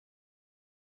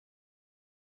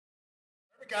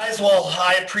Guys, well,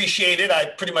 I appreciate it.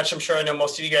 I'm sure I know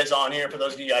most of you guys on here. For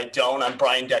those of you I don't, I'm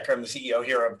Brian Decker. I'm the CEO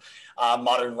here of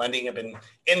Modern Lending. I've been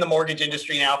in the mortgage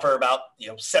industry now for about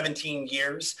 17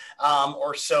 years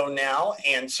or so now.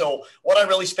 And so what I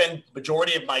really spend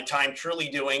majority of my time truly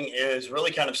doing is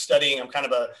really kind of studying. I'm kind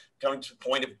of going to the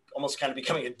point of almost kind of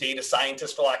becoming a data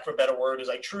scientist, for lack of a better word, as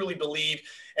I truly believe.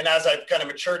 And as I've kind of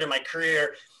matured in my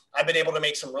career, I've been able to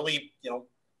make some really,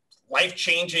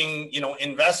 life-changing,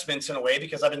 investments in a way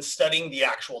because I've been studying the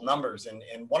actual numbers. And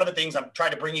one of the things I'm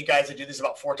trying to bring you guys, I do this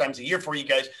about 4 times a year for you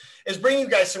guys, is bring you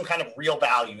guys some kind of real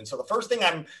value. And so the first thing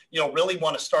I'm, really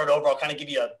want to start over, I'll kind of give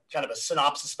you a kind of a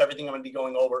synopsis of everything I'm going to be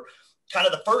going over. Kind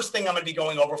of the first thing I'm going to be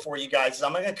going over for you guys is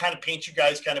I'm going to kind of paint you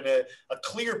guys kind of a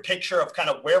clear picture of kind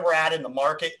of where we're at in the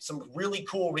market, some really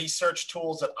cool research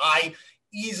tools that I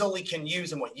easily can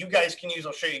use and what you guys can use.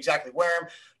 I'll show you exactly where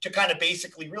to kind of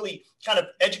basically really kind of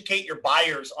educate your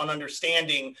buyers on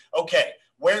understanding, okay,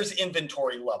 where's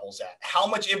inventory levels at? How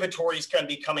much inventory is going to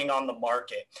be coming on the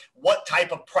market? What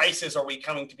type of prices are we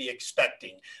coming to be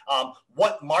expecting?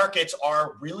 What markets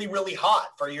are really, really hot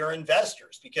for your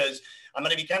investors? Because I'm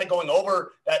going to be kind of going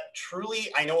over that truly.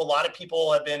 I know a lot of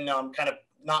people have been kind of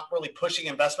not really pushing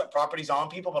investment properties on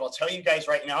people, but I'll tell you guys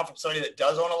right now, from somebody that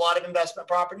does own a lot of investment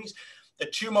properties, the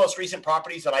 2 most recent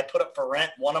properties that I put up for rent,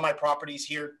 one of my properties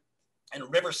here in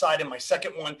Riverside and my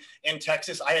second one in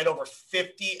Texas, I had over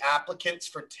 50 applicants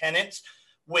for tenants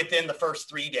within the first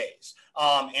 3 days.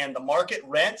 And the market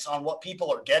rents on what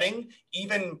people are getting,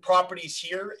 even properties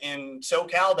here in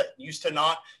SoCal that used to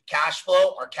not cash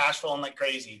flow, are cash flowing like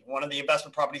crazy. One of the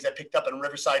investment properties I picked up in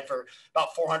Riverside for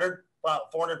about $405,000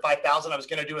 I was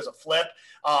going to do as a flip.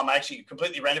 I actually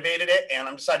completely renovated it, and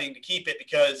I'm deciding to keep it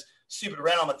because stupid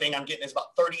rent on the thing I'm getting is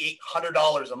about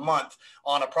 $3,800 a month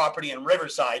on a property in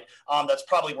Riverside. That's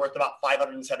probably worth about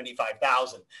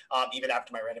 $575,000 even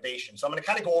after my renovation. So I'm going to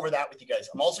kind of go over that with you guys.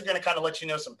 I'm also going to kind of let you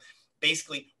know some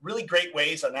basically really great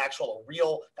ways, an actual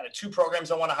real kind of 2 programs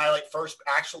I want to highlight. First,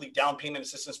 actually down payment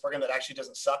assistance program that actually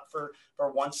doesn't suck for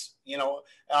once,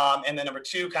 and then number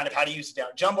 2, kind of how to use down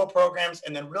jumbo programs,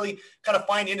 and then really kind of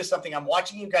find into something. I'm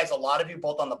watching you guys, a lot of you,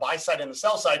 both on the buy side and the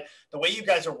sell side, the way you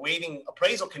guys are waiving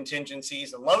appraisal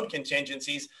contingencies and loan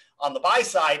contingencies on the buy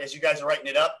side as you guys are writing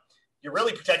it up. You're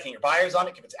really protecting your buyers on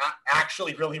it if it's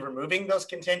actually really removing those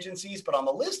contingencies. But on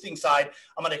the listing side,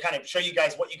 I'm going to kind of show you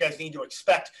guys what you guys need to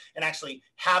expect and actually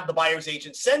have the buyer's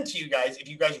agent send to you guys if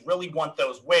you guys really want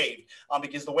those waived,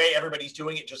 because the way everybody's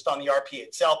doing it just on the RPA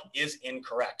itself is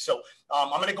incorrect. So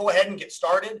I'm going to go ahead and get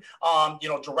started,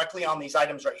 directly on these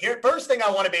items right here. First thing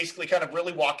I want to basically kind of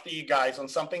really walk through you guys on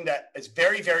something that is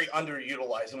very, very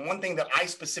underutilized. And one thing that I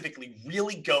specifically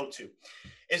really go to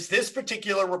is this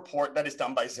particular report that is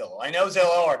done by Zillow. I know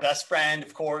Zillow, our best friend,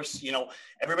 of course,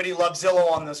 everybody loves Zillow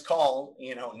on this call,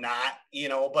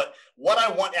 but what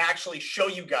I want to actually show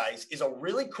you guys is a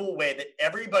really cool way that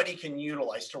everybody can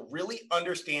utilize to really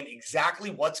understand exactly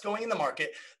what's going in the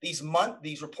market. These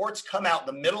reports come out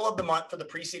the middle of the month for the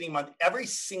preceding month, every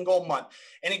single month,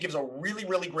 and it gives a really,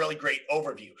 really, really great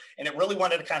overview. And it really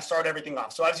wanted to kind of start everything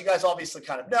off. So as you guys obviously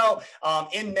kind of know,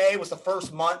 in May was the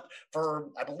first month for,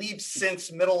 I believe, since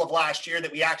middle of last year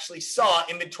that we actually saw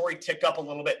inventory tick up a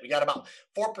little bit. We got about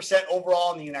 4%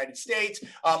 overall in the United States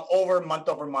over month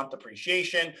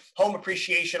appreciation. Home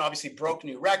appreciation obviously broke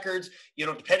new records.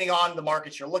 Depending on the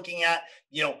markets you're looking at,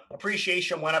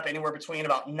 appreciation went up anywhere between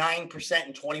about 9%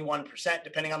 and 21%,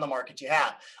 depending on the market you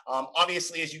have.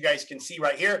 Obviously, as you guys can see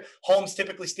right here, homes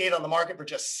typically stayed on the market for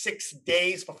just 6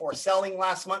 days before selling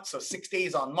last month. So 6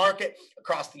 days on market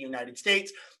across the United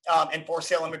States. And for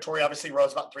sale inventory obviously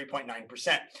rose about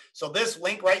 3.9%. So this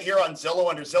link right here on Zillow,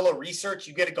 under Zillow Research,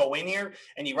 you get to go in here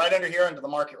and you right under here under the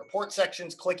market report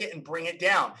sections, click it and bring it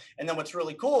down. And then what's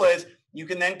really cool is you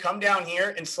can then come down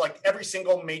here and select every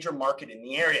single major market in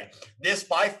the area. This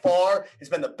by far has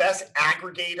been the best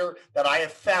aggregator that I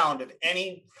have found of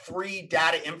any free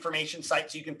data information site,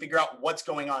 so you can figure out what's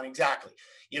going on exactly.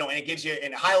 And it gives you,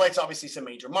 and it highlights obviously some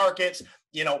major markets.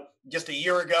 Just a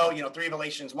year ago, 3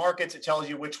 relations markets, it tells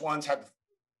you which ones have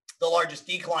the largest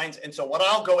declines. And so what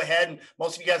I'll go ahead, and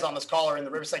most of you guys on this call are in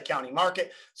the Riverside County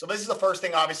market. So this is the first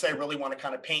thing, obviously, I really want to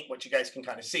kind of paint what you guys can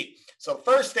kind of see. So the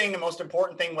first thing, the most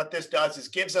important thing, what this does is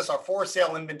gives us our for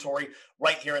sale inventory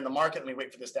right here in the market. Let me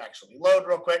wait for this to actually load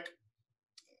real quick.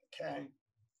 Okay.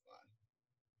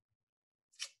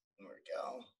 There we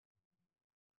go.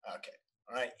 Okay.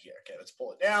 All right, here. Okay, let's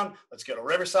pull it down. Let's go to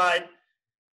Riverside.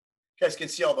 You guys can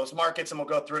see all those markets and we'll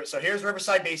go through it. So here's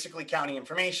Riverside, basically county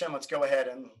information. Let's go ahead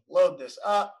and load this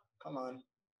up. Come on.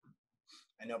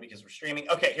 I know because we're streaming.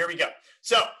 Okay, here we go.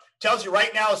 So tells you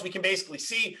right now, as we can basically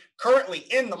see, currently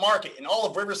in the market in all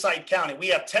of Riverside County, we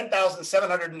have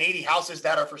 10,780 houses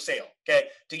that are for sale. Okay,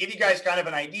 to give you guys kind of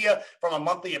an idea from a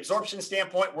monthly absorption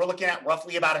standpoint, we're looking at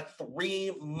roughly about a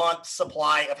 3-month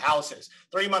supply of houses.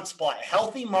 3-month supply. A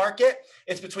healthy market,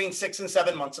 it's between 6 and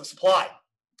 7 months of supply.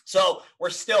 So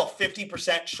we're still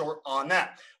 50% short on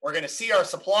that. We're going to see our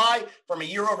supply from a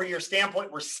year-over-year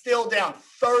standpoint. We're still down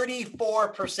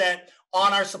 34%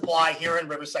 on our supply here in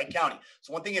Riverside County.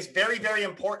 So one thing is very, very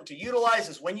important to utilize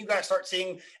is when you guys start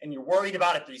seeing and you're worried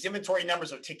about if these inventory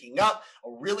numbers are ticking up, a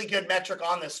really good metric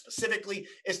on this specifically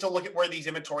is to look at where these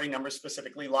inventory numbers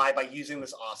specifically lie by using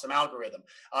this awesome algorithm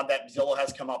that Zillow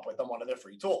has come up with on one of their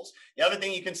free tools. The other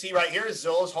thing you can see right here is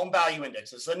Zillow's Home Value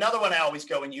Index. This is another one I always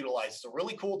go and utilize. It's a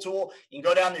really cool tool. You can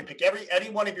go down there, pick any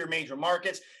one of your major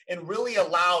markets, and really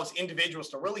allows individuals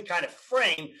to really kind of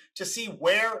frame to see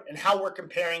where and how we're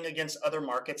comparing against other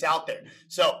markets out there.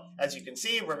 So as you can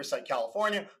see, Riverside,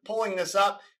 California, pulling this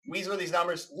up, these are these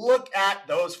numbers. Look at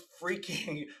those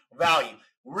freaking value.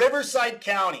 Riverside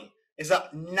County is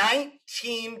up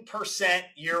 19%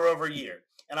 year over year.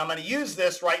 And I'm going to use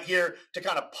this right here to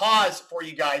kind of pause for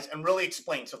you guys and really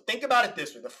explain. So think about it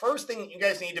this way. The first thing that you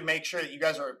guys need to make sure that you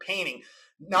guys are painting,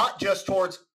 not just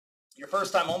towards your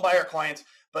first-time homebuyer clients,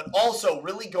 but also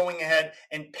really going ahead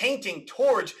and painting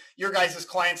towards your guys'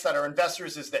 clients that are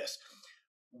investors is this.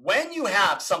 When you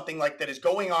have something like that is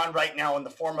going on right now in the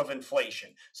form of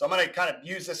inflation, so I'm going to kind of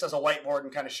use this as a whiteboard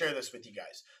and kind of share this with you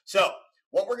guys. So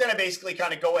what we're going to basically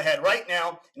kind of go ahead right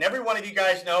now, and every one of you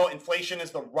guys know inflation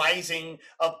is the rising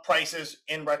of prices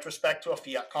in retrospect to a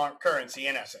fiat currency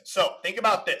in essence. So think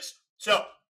about this. So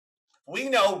we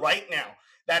know right now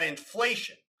that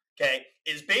inflation, okay,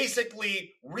 is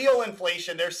basically real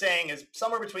inflation. They're saying is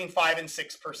somewhere between 5 and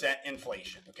 6%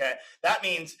 inflation. Okay, that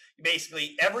means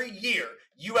basically every year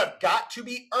you have got to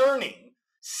be earning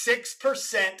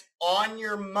 6% on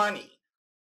your money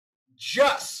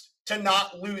just to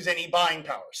not lose any buying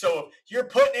power. So if you're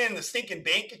putting in the stinking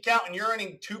bank account and you're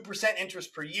earning 2%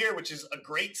 interest per year, which is a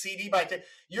great CD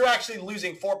you're actually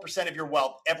losing 4% of your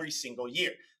wealth every single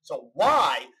year. So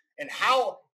why and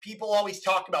how people always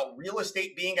talk about real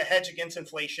estate being a hedge against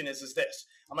inflation is this.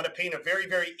 I'm going to paint a very,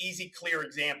 very easy, clear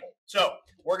example. So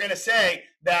we're going to say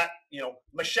that,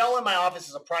 Michelle in my office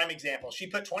is a prime example. She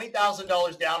put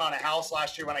 $20,000 down on a house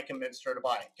last year when I convinced her to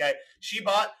buy it. Okay. She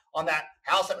bought on that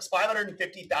house that was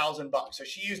 $550,000. So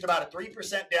she used about a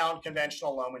 3% down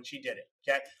conventional loan when she did it.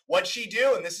 Okay. What'd she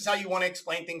do? And this is how you want to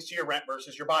explain things to your rent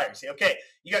versus your buyer. Say, okay,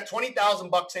 you got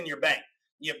 $20,000 in your bank.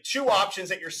 You have two options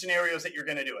at your scenarios that you're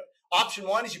going to do it. Option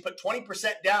one is you put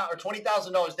 20% down or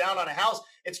 $20,000 down on a house.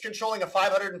 It's controlling a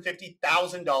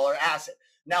 $550,000 asset.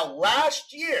 Now,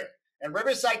 last year in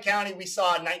Riverside County, we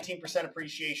saw a 19%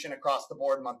 appreciation across the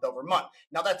board month over month.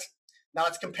 Now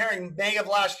it's comparing May of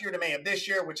last year to May of this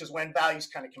year, which is when values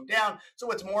kind of come down. So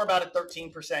it's more about a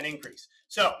 13% increase.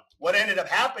 So what ended up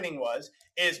happening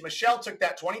is Michelle took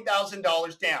that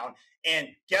 $20,000 down, and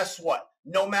guess what?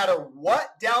 No matter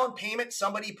what down payment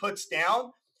somebody puts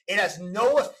down, it has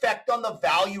no effect on the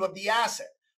value of the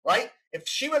asset, right? If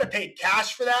she would have paid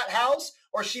cash for that house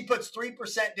or she puts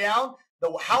 3% down,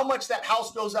 how much that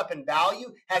house goes up in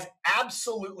value has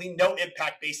absolutely no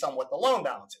impact based on what the loan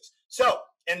balance is. So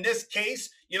in this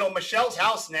case, Michelle's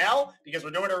house now, because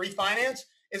we're doing a refinance,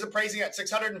 is appraising at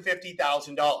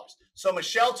 $650,000. So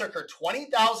Michelle took her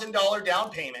 $20,000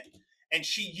 down payment and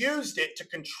she used it to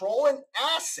control an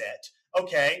asset,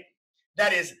 okay,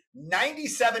 that is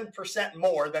 97%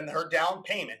 more than her down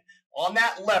payment on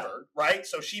that lever, right?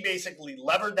 So she basically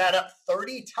levered that up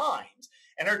 30 times,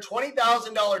 and her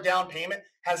 $20,000 down payment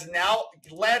has now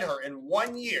led her in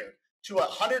 1 year to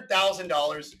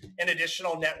 $100,000 in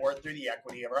additional net worth through the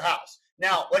equity of her house.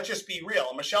 Now, let's just be real.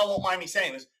 And Michelle won't mind me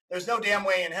saying this. There's no damn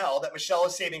way in hell that Michelle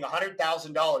is saving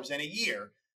 $100,000 in a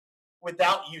year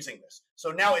without using this.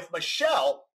 So now if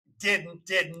Michelle did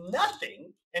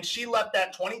nothing and she left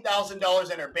that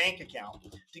 $20,000 in her bank account,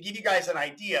 to give you guys an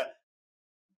idea,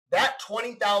 that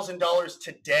 $20,000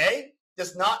 today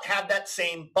does not have that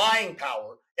same buying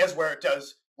power as where it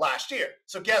does last year.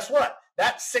 So guess what?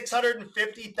 That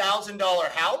 $650,000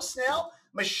 house now,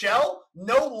 Michelle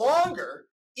no longer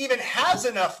even has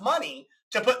enough money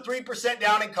to put 3%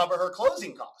 down and cover her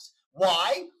closing costs.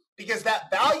 Why? Because that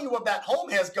value of that home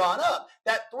has gone up.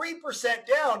 That 3%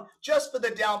 down just for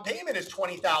the down payment is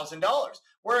 $20,000.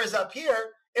 Whereas up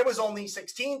here, it was only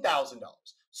 $16,000.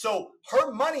 So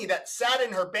her money that sat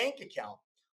in her bank account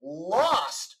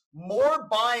lost more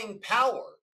buying power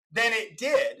than it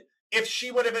did if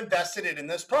she would have invested it in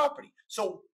this property.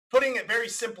 So putting it very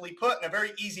simply put in a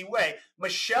very easy way,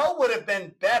 Michelle would have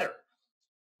been better,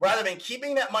 rather than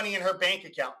keeping that money in her bank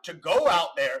account, to go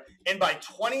out there and buy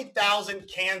 20,000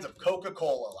 cans of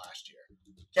Coca-Cola last year.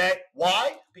 Okay,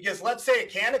 why? Because let's say a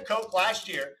can of Coke last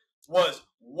year was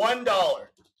 $1,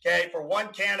 okay, for one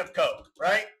can of Coke,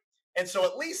 right? And so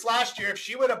at least last year, if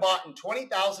she would have bought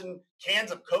 20,000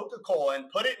 cans of Coca-Cola and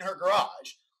put it in her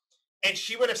garage, and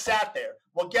she would have sat there,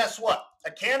 well, guess what?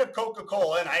 A can of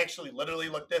Coca-Cola, and I actually literally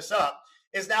looked this up,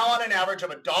 is now on an average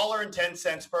of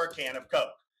 $1.10 per can of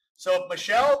Coke. So if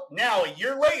Michelle now, a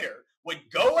year later, would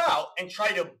go out and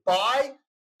try to buy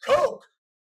Coke,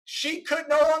 she could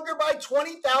no longer buy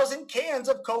 20,000 cans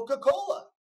of Coca-Cola.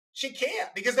 She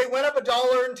can't, because they went up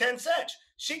 $1.10.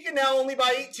 She can now only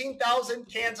buy 18,000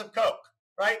 cans of Coke,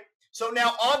 right? So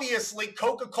now obviously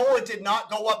Coca-Cola did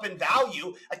not go up in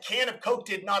value. A can of Coke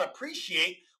did not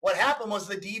appreciate. What happened was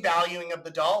the devaluing of the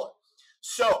dollar.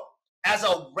 So as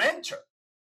a renter,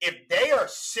 if they are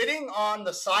sitting on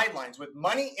the sidelines with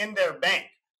money in their bank,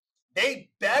 they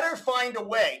better find a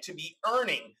way to be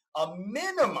earning a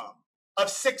minimum of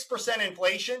 6%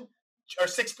 inflation or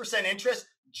 6% interest,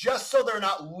 just so they're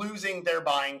not losing their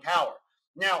buying power.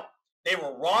 Now, they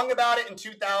were wrong about it in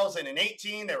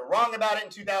 2018. They were wrong about it in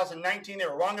 2019. They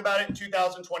were wrong about it in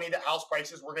 2020 that house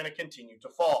prices were going to continue to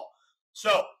fall.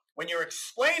 So when you're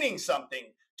explaining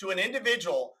something to an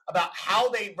individual about how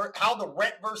the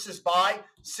rent versus buy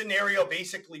scenario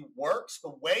basically works,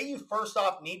 the way you first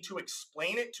off need to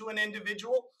explain it to an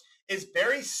individual is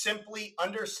very simply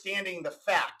understanding the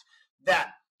fact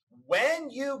that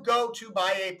when you go to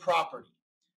buy a property,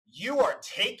 you are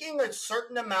taking a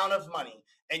certain amount of money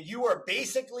and you are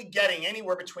basically getting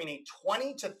anywhere between a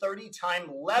 20 to 30 time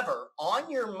lever on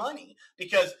your money,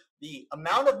 because the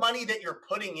amount of money that you're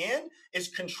putting in is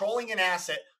controlling an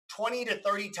asset 20 to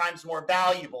 30 times more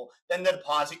valuable than the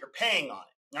deposit you're paying on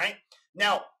it, right?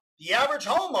 Now, the average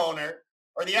homeowner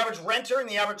or the average renter and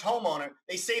the average homeowner,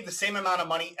 they save the same amount of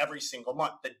money every single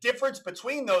month. The difference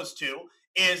between those two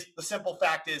is the simple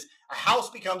fact is a house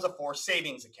becomes a forced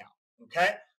savings account,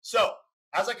 okay? So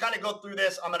as I kind of go through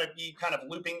this, I'm going to be kind of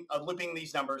looping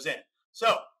these numbers in.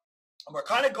 So we're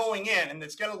kind of going in, and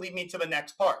it's going to lead me to the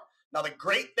next part. Now, the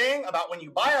great thing about when you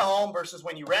buy a home versus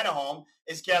when you rent a home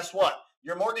is, guess what?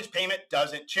 Your mortgage payment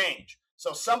doesn't change.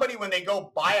 So somebody, when they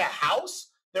go buy a house,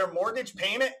 their mortgage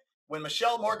payment, when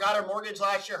Michelle Moore got her mortgage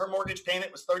last year, her mortgage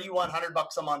payment was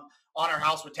 $3,100 a month on her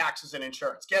house with taxes and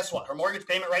insurance. Guess what? Her mortgage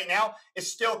payment right now is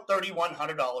still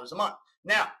 $3,100 a month.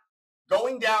 Now,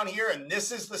 going down here, and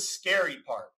this is the scary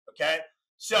part, okay?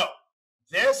 So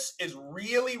this is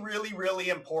really, really, really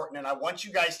important, and I want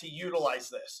you guys to utilize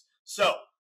this. So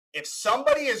if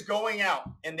somebody is going out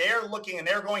and they're looking and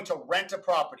they're going to rent a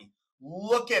property,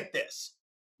 look at this.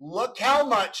 Look how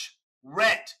much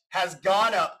rent has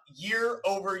gone up year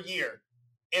over year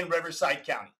in Riverside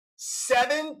County.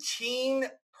 17%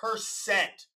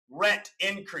 rent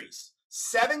increase.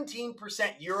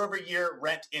 17% year over year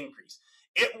rent increase.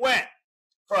 It went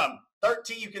from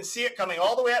 13, you can see it coming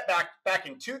all the way up back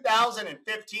in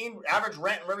 2015. Average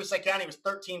rent in Riverside County was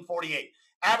 $1,348.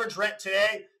 Average rent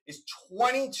today is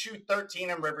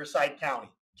 $2,213 in Riverside County.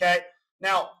 Okay.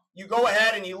 Now you go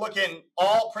ahead and you look in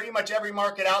pretty much every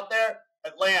market out there.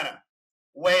 Atlanta,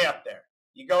 way up there.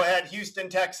 You go ahead, Houston,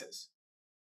 Texas,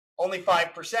 only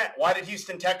 5%. Why did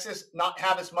Houston, Texas not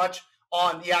have as much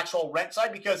on the actual rent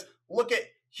side? Because look at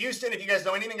Houston, if you guys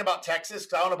know anything about Texas,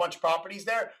 because I own a bunch of properties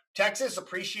there, Texas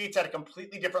appreciates at a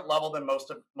completely different level than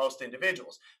most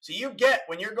individuals. So you get,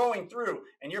 when you're going through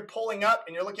and you're pulling up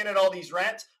and you're looking at all these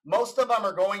rents, most of them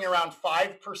are going around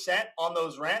 5% on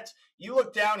those rents. You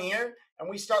look down here and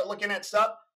we start looking at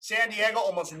stuff, San Diego,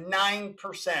 almost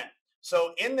 9%.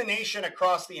 So in the nation,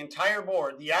 across the entire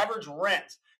board, the average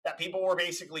rent that people were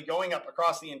basically going up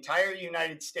across the entire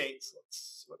United States,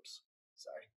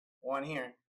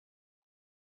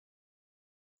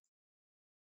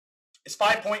 is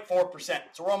 5.4%.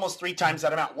 So we're almost 3 times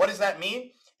that amount. What does that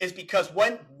mean? Is because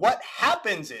what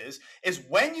happens is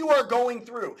when you are going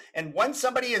through and when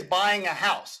somebody is buying a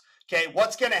house, okay,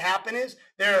 what's going to happen is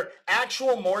their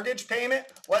actual mortgage payment,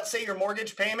 let's say your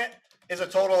mortgage payment is a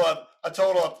total of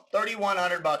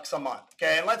 $3,100 a month.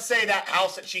 Okay, and let's say that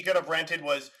house that she could have rented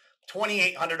was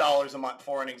 $2,800 a month,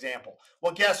 for an example.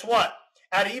 Well, guess what?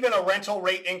 At even a rental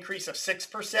rate increase of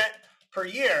 6% per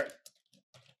year,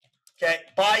 okay,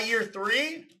 by year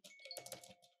 3,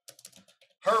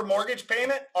 her mortgage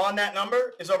payment on that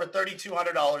number is over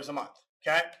 $3,200 a month.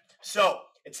 Okay, so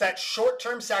it's that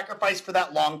short-term sacrifice for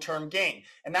that long-term gain.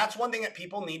 And that's one thing that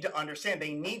people need to understand.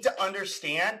 They need to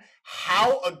understand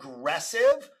how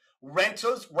aggressive rents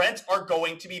are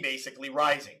going to be basically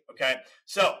rising. Okay,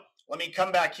 so let me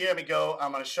come back here. Let me go.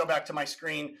 I'm going to show back to my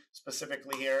screen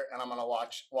specifically here, and I'm going to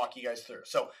walk you guys through.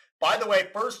 So, by the way,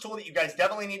 first tool that you guys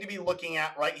definitely need to be looking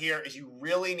at right here is you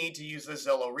really need to use the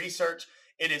Zillow research.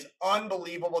 It is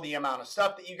unbelievable the amount of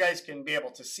stuff that you guys can be able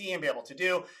to see and be able to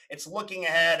do. It's looking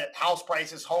ahead at house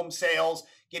prices, home sales,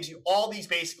 gives you all these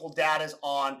basic data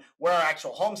on where our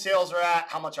actual home sales are at,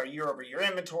 how much our year-over-year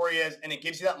inventory is, and it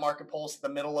gives you that market pulse at the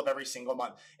middle of every single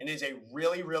month. And it is a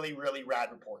really, really, really rad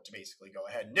report to basically go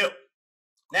ahead and do.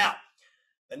 Now,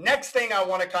 the next thing I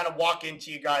want to kind of walk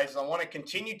into you guys, I want to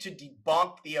continue to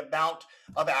debunk the amount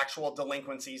of actual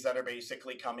delinquencies that are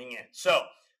basically coming in. So,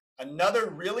 another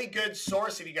really good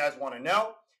source, if you guys want to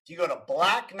know, if you go to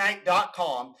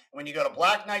blackknight.com, and when you go to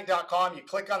blackknight.com, you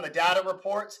click on the data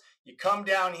reports, you come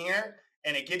down here,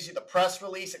 and it gives you the press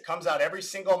release. It comes out every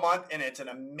single month, and it's an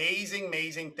amazing,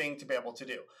 amazing thing to be able to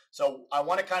do. So I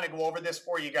want to kind of go over this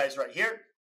for you guys right here.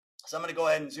 So I'm going to go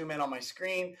ahead and zoom in on my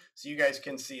screen so you guys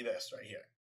can see this right here.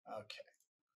 Okay,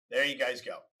 there you guys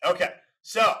go. Okay,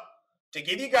 so to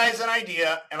give you guys an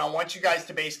idea, and I want you guys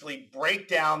to basically break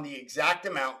down the exact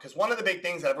amount, because one of the big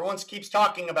things that everyone keeps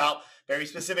talking about very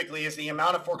specifically is the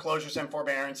amount of foreclosures and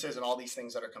forbearances and all these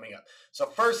things that are coming up. So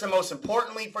first and most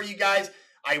importantly for you guys,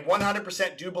 I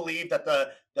 100% do believe that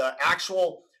the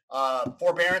actual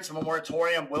forbearance of a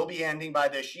moratorium will be ending by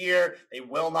this year. They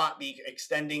will not be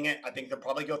extending it. I think they'll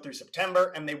probably go through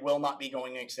September, and they will not be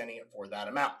going and extending it for that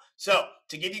amount. So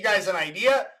to give you guys an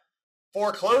idea,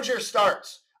 foreclosure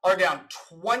starts are down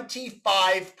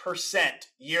 25%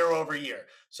 year over year.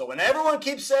 So when everyone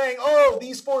keeps saying, oh,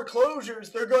 these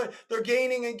foreclosures, they're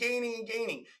gaining and gaining and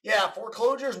gaining. Yeah,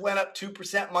 foreclosures went up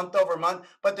 2% month over month,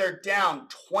 but they're down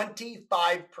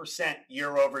 25%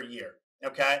 year over year.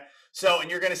 Okay. So,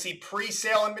 and you're going to see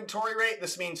pre-sale inventory rate.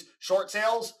 This means short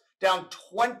sales down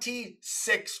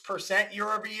 26%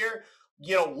 year over year.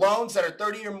 You know, loans that are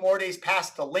 30 or more days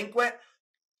past delinquent,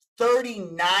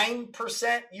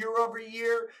 39% year over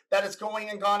year that is going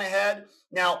and gone ahead.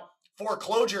 Now,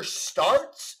 foreclosure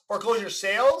sales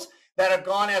that have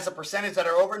gone as a percentage that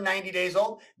are over 90 days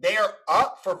old, they are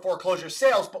up for foreclosure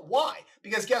sales. But why?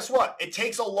 Because guess what? It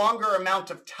takes a longer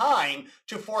amount of time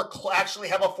to actually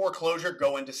have a foreclosure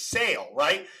go into sale,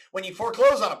 right? When you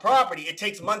foreclose on a property, it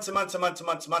takes months and months and months and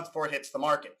months and months before it hits the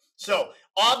market. So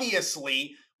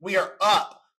obviously, we are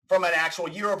up from an actual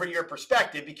year-over-year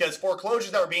perspective, because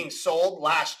foreclosures that were being sold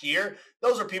last year,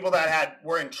 those are people that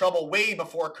were in trouble way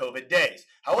before COVID days.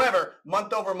 However,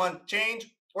 month-over-month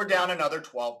change, we're down another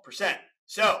 12%.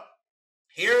 So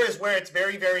here is where it's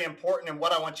very, very important and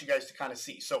what I want you guys to kind of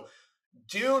see. So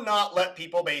do not let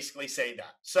people basically say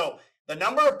that. So the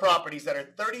number of properties that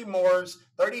are 30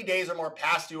 days or more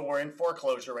past due or in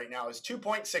foreclosure right now is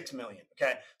 2.6 million.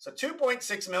 Okay, so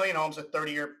 2.6 million homes are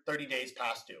 30 days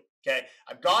past due. Okay,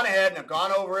 I've gone ahead and I've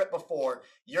gone over it before.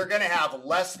 You're going to have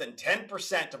less than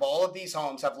 10% of all of these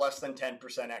homes have less than 10%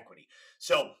 equity.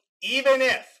 So even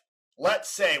if, let's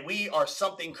say, we are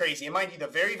something crazy, and mind you, the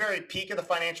very, very peak of the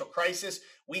financial crisis,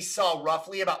 we saw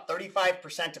roughly about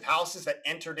 35% of houses that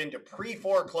entered into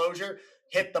pre-foreclosure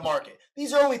hit the market.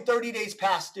 These are only 30 days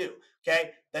past due.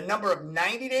 Okay, the number of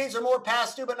 90 days or more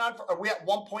past due, but not, are we at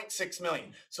 1.6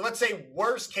 million? So let's say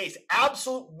worst case,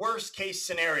 absolute worst case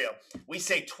scenario, we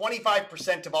say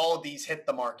 25% of all of these hit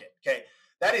the market. Okay,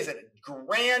 that is a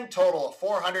grand total of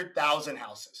 400,000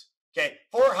 houses. Okay,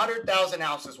 400,000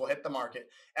 houses will hit the market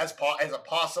as a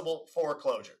possible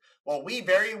foreclosure. Well, we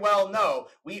very well know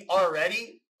we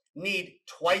already need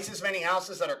twice as many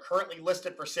houses that are currently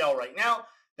listed for sale right now.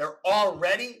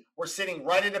 We're sitting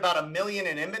right at about 1 million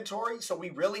in inventory. So we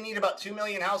really need about 2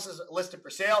 million houses listed for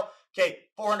sale. Okay,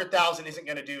 400,000 isn't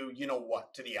going to do, you know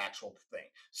what, to the actual thing.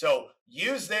 So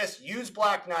use this, use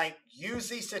Black Knight, use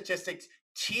these statistics,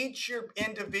 teach your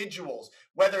individuals,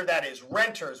 whether that is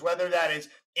renters, whether that is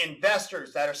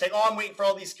investors that are saying, oh, I'm waiting for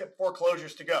all these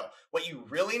foreclosures to go. What you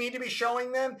really need to be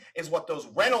showing them is what those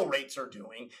rental rates are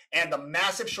doing and the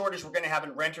massive shortage we're going to have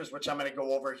in renters, which I'm going to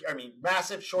go over here. I mean,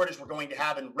 massive shortage we're going to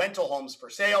have in rental homes for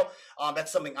sale.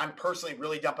 That's something I'm personally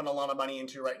really dumping a lot of money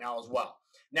into right now as well.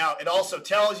 Now, it also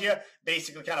tells you,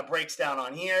 basically kind of breaks down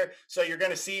on here. So you're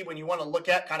going to see when you want to look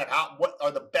at kind of what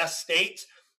are the best states.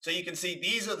 So you can see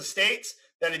these are the states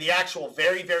that are the actual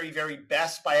very, very, very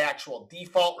best by actual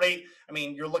default rate. I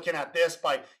mean, you're looking at this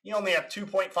by, you only have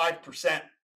 2.5%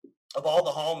 of all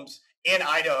the homes in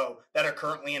Idaho that are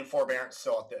currently in forbearance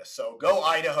still at this. So go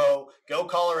Idaho, go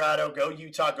Colorado, go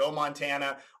Utah, go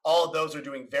Montana. All of those are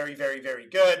doing very, very, very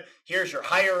good. Here's your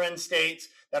higher end states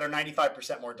that are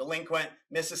 95% more delinquent: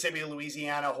 Mississippi,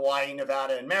 Louisiana, Hawaii,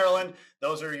 Nevada, and Maryland.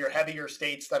 Those are your heavier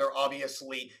states that are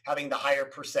obviously having the higher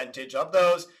percentage of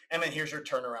those. And then here's your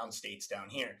turnaround states down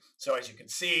here. So as you can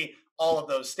see, all of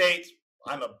those states,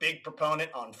 I'm a big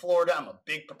proponent on Florida. I'm a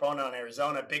big proponent on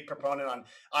Arizona, big proponent on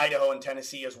Idaho and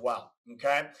Tennessee as well.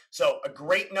 Okay. So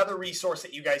another resource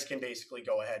that you guys can basically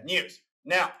go ahead and use.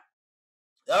 Now,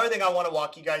 the other thing I want to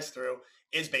walk you guys through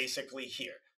is basically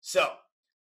here. So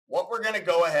what we're going to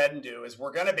go ahead and do is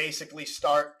we're going to basically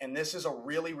start, and this is a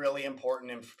really, really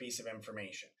important piece of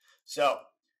information. So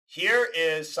here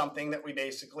is something that we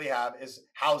basically have is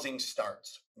housing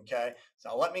starts. Okay.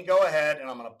 So let me go ahead and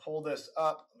I'm going to pull this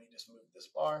up. Let me just move this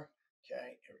bar.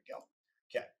 Okay. Here we go.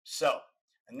 Okay. So,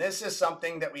 and this is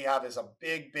something that we have is a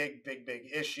big, big, big, big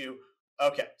issue.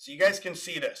 Okay. So you guys can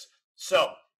see this.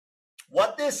 So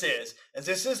what this is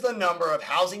this is the number of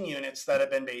housing units that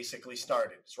have been basically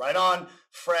started. It's right on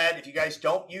Fred. If you guys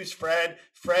don't use Fred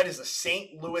is the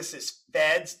St. Louis's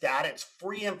Fed's data. It's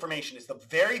free information. It's the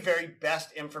very, very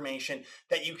best information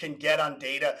that you can get on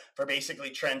data for basically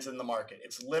trends in the market.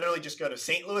 It's literally just go to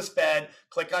St. Louis Fed,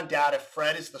 click on data.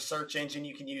 Fred is the search engine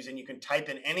you can use, and you can type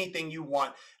in anything you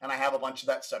want. And I have a bunch of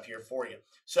that stuff here for you.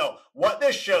 So what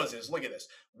this shows is, look at this.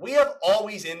 We have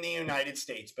always in the United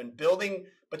States been building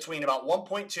between about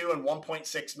 1.2 and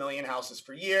 1.6 million houses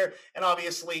per year. And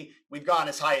obviously we've gone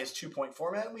as high as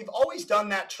 2.4 million. We've always done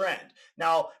that trend.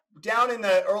 Now, down in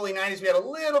the early 90s, we had a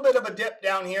little bit of a dip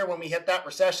down here when we hit that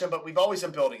recession, but we've always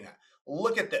been building that.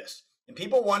 Look at this. And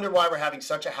people wonder why we're having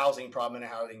such a housing problem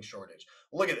and a housing shortage.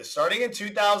 Look at this. Starting in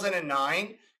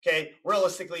 2009, okay,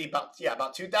 realistically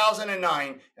about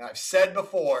 2009, and I've said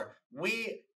before,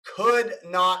 we could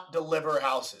not deliver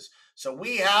houses. So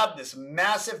we have this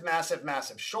massive, massive,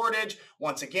 massive shortage.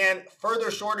 Once again,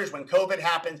 further shortage when COVID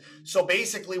happened. So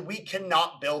basically, we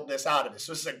cannot build this out of this.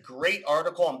 So this is a great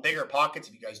article on Bigger Pockets.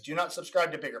 If you guys do not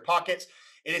subscribe to Bigger Pockets,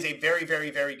 it is a very, very,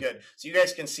 very good. So you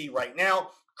guys can see right now,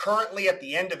 currently at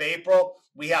the end of April,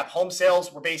 we have home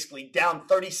sales. We're basically down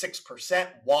 36%.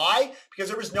 Why? Because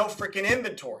there was no freaking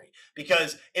inventory.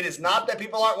 Because it is not that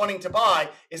people aren't wanting to buy,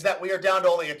 is that we are down to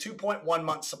only a 2.1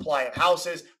 month supply of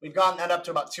houses. We've gotten that up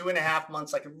to about 2.5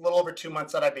 months, like a little over 2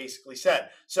 months that I basically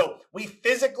said. So we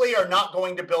physically are not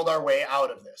going to build our way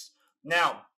out of this.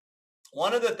 Now,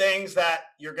 one of the things that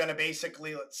you're going to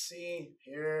basically, let's see,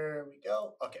 here we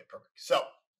go. Okay, perfect. So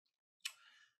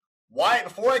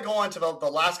before I go on to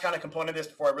the last kind of component of this,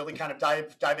 before I really kind of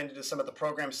dive into some of the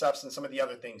program stuffs and some of the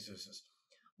other things, is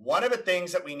one of the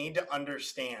things that we need to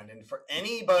understand, and for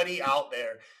anybody out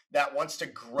there that wants to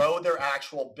grow their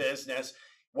actual business,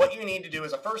 what you need to do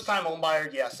as a first-time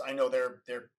homebuyer, yes, I know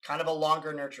they're kind of a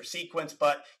longer nurture sequence,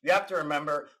 but you have to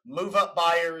remember move-up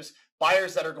buyers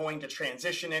that are going to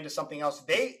transition into something else,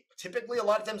 they typically a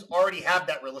lot of times already have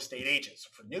that real estate agent. So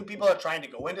for new people that are trying to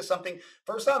go into something,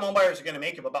 first-time homebuyers are going to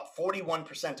make up about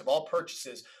 41% of all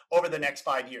purchases over the next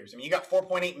 5 years. I mean, you got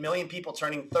 4.8 million people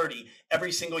turning 30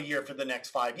 every single year for the next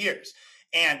 5 years.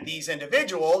 And these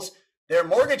individuals, their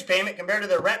mortgage payment compared to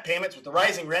their rent payments with the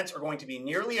rising rents are going to be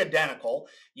nearly identical.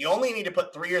 You only need to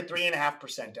put 3 or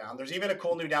 3.5% down. There's even a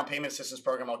cool new down payment assistance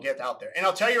program I'll get out there. And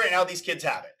I'll tell you right now, these kids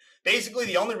have it. Basically,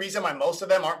 the only reason why most of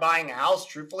them aren't buying a house,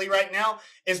 truthfully, right now,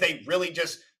 is they really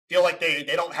just feel like they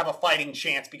don't have a fighting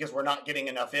chance because we're not getting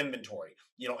enough inventory.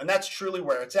 And that's truly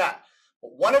where it's at.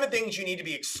 But one of the things you need to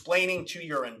be explaining to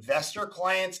your investor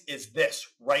clients is this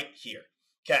right here.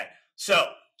 Okay, so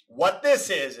what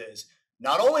this is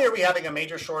not only are we having a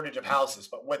major shortage of houses,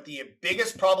 but what the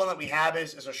biggest problem that we have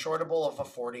is a shortage of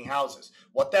affording houses.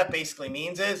 What that basically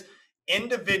means is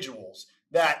individuals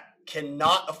that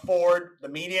cannot afford the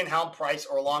median home price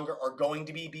or longer are going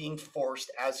to be being forced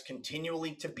as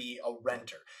continually to be a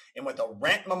renter. And with a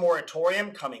rent moratorium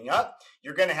coming up,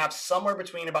 you're going to have somewhere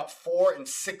between about 4 and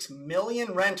 6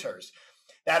 million renters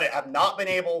that have not been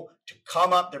able to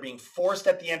come up. They're being forced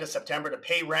at the end of September to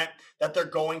pay rent, that they're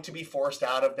going to be forced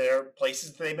out of their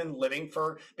places that they've been living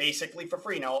for basically for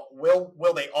free. Now,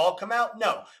 will they all come out?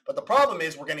 No. But the problem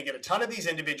is we're going to get a ton of these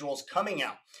individuals coming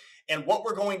out. And what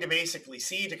we're going to basically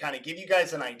see, to kind of give you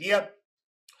guys an idea,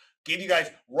 give you guys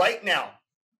right now,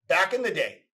 back in the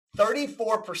day,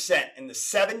 34% in the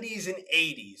 70s and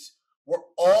 80s were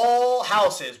all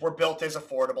houses were built as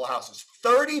affordable houses.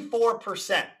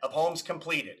 34% of homes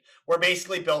completed were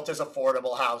basically built as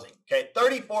affordable housing. Okay,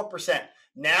 34%.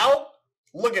 Now,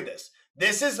 look at this.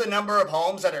 This is the number of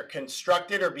homes that are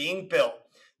constructed or being built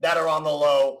that are on the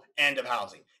low end of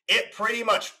housing. it pretty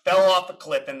much fell off a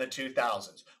cliff in the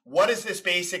 2000s. What does this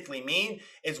basically mean?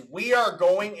 Is we are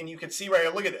going, and you can see right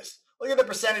here, look at this. Look at the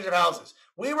percentage of houses.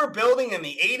 We were building in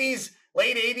the 80s,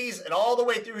 late 80s, and all the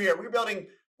way through here. We were building,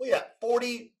 look at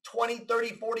 40, 20, 30,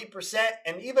 40%.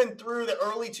 And even through the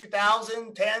early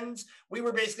 2010s, we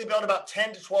were basically building about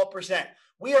 10 to 12%.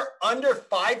 We are under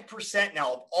 5%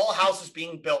 now of all houses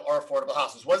being built are affordable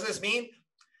houses. What does this mean?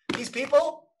 These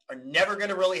people are never going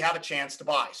to really have a chance to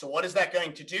buy. So what is that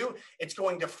going to do? It's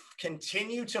going to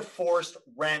continue to force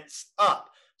rents up.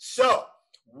 So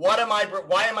why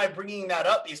am I bringing that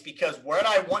up is because what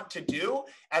I want to do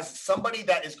as somebody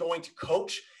that is going to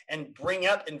coach and bring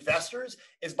up investors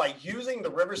is by using the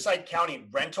Riverside County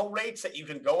rental rates that you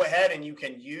can go ahead and you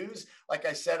can use, like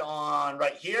I said on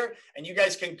right here, and you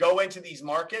guys can go into these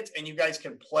markets and you guys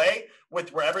can play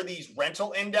with wherever these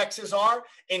rental indexes are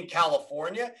in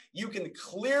California. You can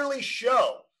clearly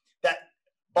show that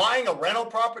buying a rental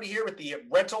property here with the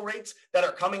rental rates that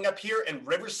are coming up here in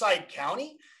Riverside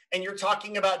County, and you're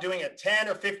talking about doing a 10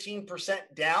 or 15%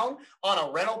 down on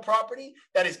a rental property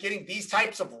that is getting these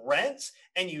types of rents,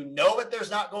 and you know that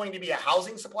there's not going to be a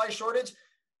housing supply shortage,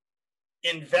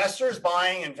 investors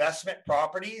buying investment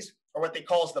properties or what they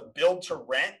call is the build to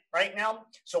rent right now.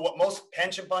 So what most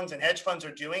pension funds and hedge funds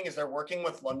are doing is they're working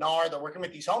with Lennar, they're working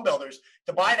with these home builders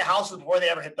to buy the houses before they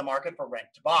ever hit the market for rent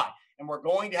to buy. And we're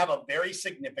going to have a very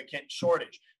significant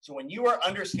shortage. So when you are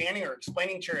understanding or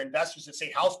explaining to your investors that say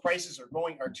house prices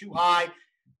are too high,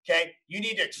 okay, you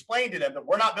need to explain to them that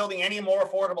we're not building any more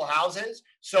affordable houses.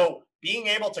 So being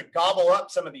able to gobble up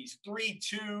some of these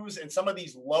 3.2s and some of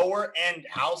these lower end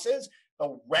houses,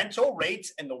 the rental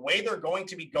rates and the way they're going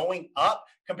to be going up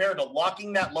compared to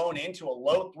locking that loan into a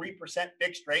low 3%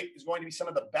 fixed rate is going to be some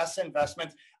of the best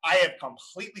investments. I have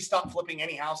completely stopped flipping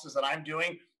any houses that I'm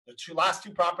doing. The last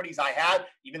two properties I had,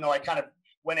 even though I kind of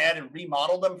went ahead and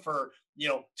remodeled them for,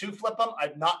 to flip them,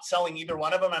 I'm not selling either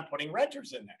one of them. I'm putting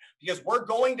renters in there because we're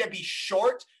going to be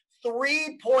short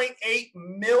 3.8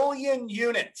 million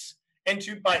units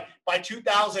by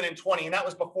 2020. And that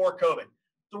was before COVID.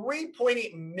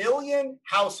 3.8 million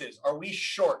houses are we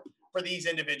short for these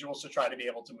individuals to try to be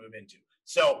able to move into.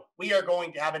 So we are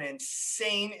going to have an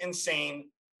insane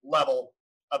level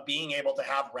of being able to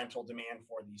have rental demand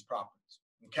for these properties.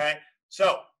 Okay.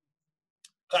 So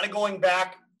kind of going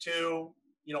back to,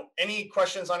 any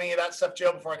questions on any of that stuff,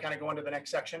 Joe, before I kind of go into the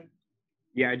next section?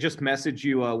 Yeah, I just messaged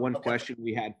you one question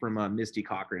we had from Misty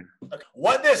Cochran. Okay.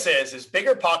 What this is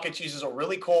Bigger Pockets uses a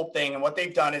really cool thing. And what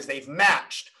they've done is they've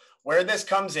matched where this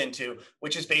comes into,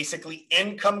 which is basically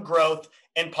income growth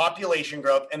and population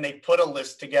growth, and they put a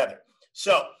list together.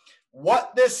 So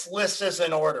what this list is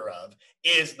in order of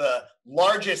is the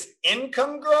largest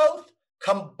income growth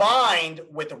combined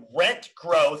with rent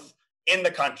growth in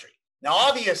the country. Now,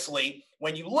 obviously,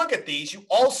 when you look at these, you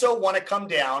also want to come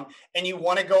down and you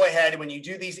want to go ahead. When you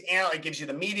do these, it gives you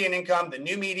the median income, the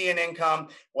new median income,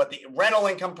 what the rental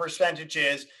income percentage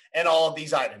is, and all of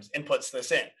these items, and puts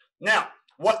this in. Now,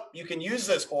 what you can use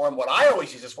this for, and what I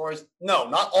always use this for, is no,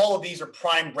 not all of these are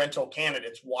prime rental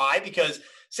candidates. Why? Because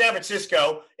San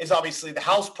Francisco is obviously, the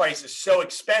house price is so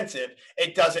expensive,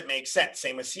 it doesn't make sense.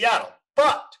 Same with Seattle.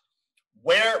 But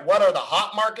what are the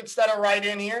hot markets that are right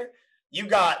in here? You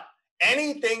got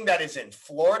anything that is in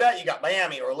Florida. You got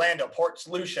Miami, Orlando, Port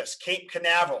Lucius, Cape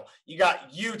Canaveral. You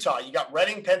got Utah. You got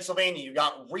Reading, Pennsylvania. You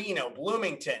got Reno,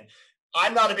 Bloomington.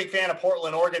 I'm not a big fan of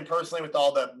Portland, Oregon, personally, with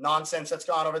all the nonsense that's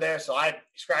gone over there. So I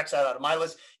scratched that out of my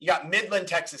list. You got Midland,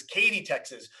 Texas, Katy,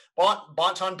 Texas,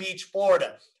 Bonton Beach,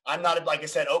 Florida. I'm not, like I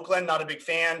said, Oakland, not a big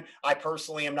fan. I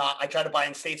personally am not. I try to buy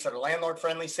in states that are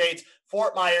landlord-friendly states.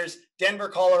 Fort Myers, Denver,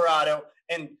 Colorado,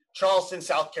 and Charleston,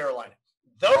 South Carolina.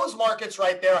 Those markets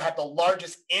right there have the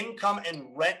largest income and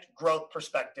rent growth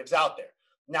perspectives out there.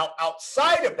 Now,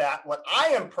 outside of that, what I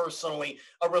am personally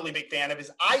a really big fan of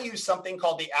is I use something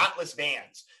called the Atlas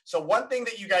Vans. So one thing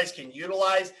that you guys can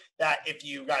utilize, that if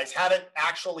you guys haven't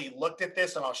actually looked at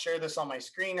this, and I'll share this on my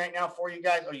screen right now for you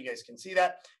guys. Oh, you guys can see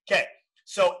that. Okay.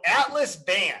 So Atlas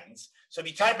Vans. So if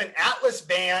you type in Atlas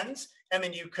Vans, and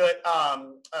then you could,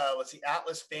 let's see,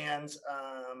 Atlas Vans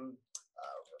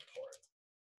report.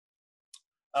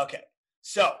 Okay.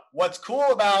 So what's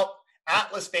cool about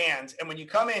Atlas Vans, and when you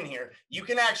come in here, you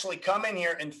can actually come in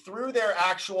here and through their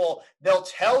actual, they'll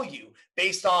tell you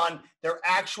based on their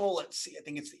actual, let's see, I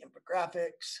think it's the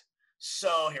infographics.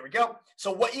 So here we go.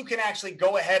 So what you can actually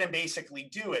go ahead and basically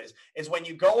do is when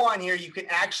you go on here, you can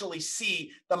actually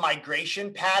see the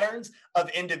migration patterns of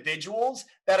individuals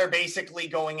that are basically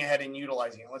going ahead and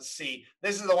utilizing it. Let's see.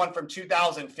 This is the one from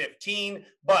 2015,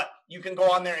 but you can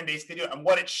go on there and basically do it. And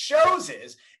what it shows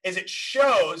is it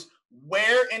shows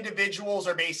where individuals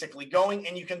are basically going,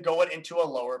 and you can go it into a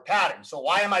lower pattern. So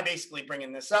why am I basically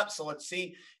bringing this up? So let's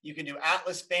see, you can do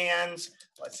Atlas bands.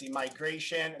 Let's see,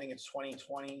 migration. I think it's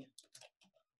 2020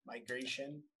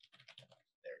 migration.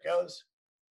 There it goes.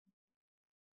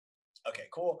 Okay,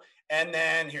 cool. And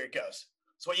then here it goes.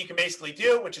 So what you can basically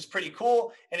do, which is pretty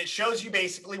cool, and it shows you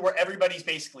basically where everybody's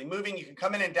basically moving. You can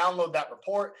come in and download that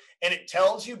report, and it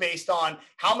tells you based on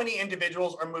how many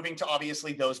individuals are moving to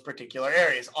obviously those particular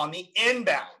areas on the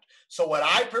inbound. So what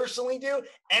I personally do,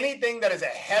 anything that is a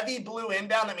heavy blue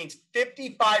inbound, that means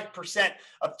 55%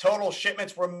 of total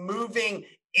shipments were moving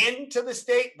into the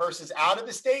state versus out of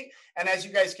the state. And as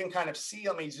you guys can kind of see,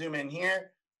 let me zoom in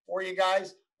here for you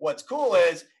guys. What's cool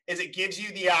is it gives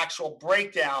you the actual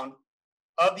breakdown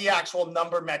of the actual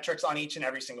number metrics on each and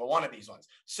every single one of these ones.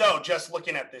 So just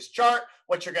looking at this chart,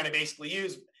 what you're going to basically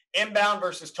use, inbound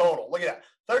versus total. Look at that,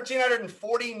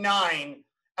 1,349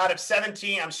 out of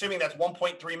 17. I'm assuming that's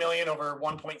 1.3 million over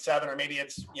 1.7, or maybe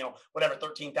it's, whatever,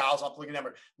 13,000. I'll look at the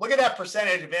number. Look at that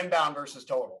percentage of inbound versus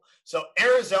total. So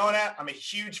Arizona, I'm a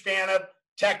huge fan of.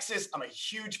 Texas, I'm a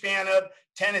huge fan of.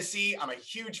 Tennessee, I'm a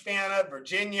huge fan of.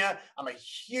 Virginia, I'm a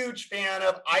huge fan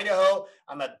of. Idaho,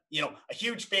 I'm a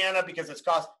huge fan of because it's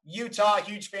cost. Utah,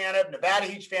 huge fan of. Nevada,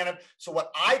 huge fan of. So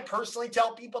what I personally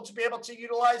tell people to be able to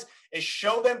utilize is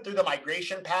show them through the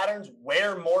migration patterns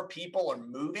where more people are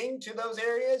moving to those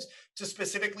areas to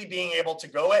specifically being able to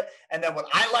go it. And then what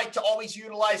I like to always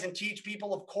utilize and teach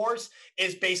people, of course,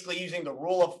 is basically using the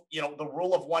rule of, the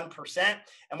rule of 1%.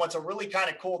 And what's a really kind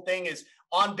of cool thing is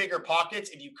on Bigger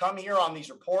Pockets, if you come here on these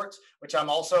reports, which I'm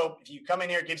also, if you come in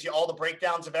here, it gives you all the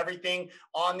breakdowns of everything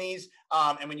on these.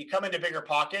 And when you come into Bigger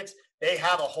Pockets, they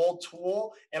have a whole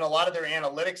tool and a lot of their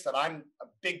analytics that I'm a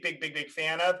big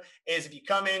fan of is if you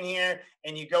come in here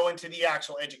and you go into the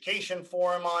actual education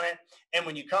forum on it. And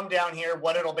when you come down here,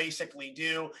 what it'll basically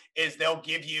do is they'll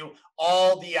give you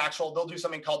all the actual, they'll do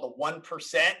something called the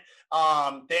 1%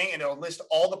 thing, and it'll list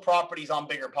all the properties on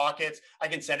Bigger Pockets. I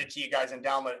can send it to you guys and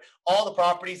download it. All the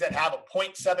properties that have a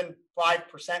 0.75%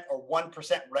 or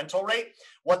 1% rental rate.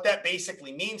 What that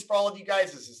basically means for all of you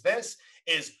guys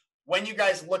is when you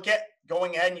guys look at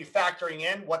going ahead and you factoring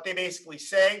in, what they basically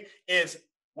say is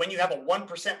when you have a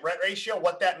 1% rent ratio,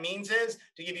 what that means is,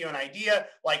 to give you an idea,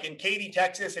 like in Katy,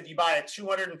 Texas, if you buy a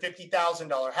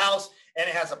 $250,000 house and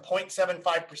it has a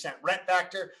 0.75% rent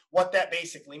factor, what that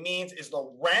basically means is the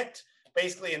rent,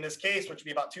 basically in this case, which would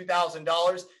be about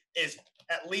 $2,000, is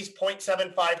at least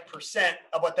 0.75%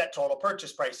 of what that total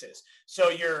purchase price is. So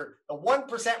the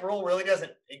 1% rule really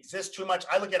doesn't exist too much.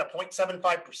 I look at a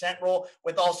 0.75% rule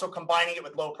with also combining it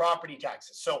with low property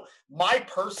taxes. So my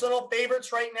personal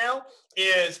favorites right now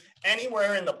is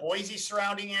anywhere in the Boise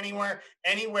surrounding anywhere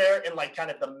in like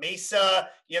kind of the Mesa,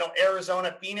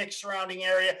 Arizona, Phoenix surrounding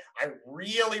area. I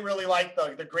really like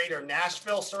the greater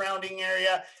Nashville surrounding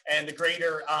area and the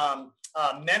greater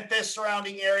Memphis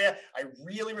surrounding area. I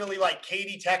really like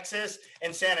Katy, Texas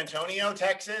and San Antonio,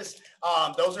 Texas.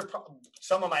 Those are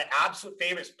some of my absolute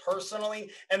favorites personally.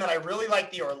 And then I really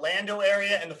like the Orlando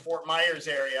area and the Fort Myers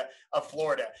area of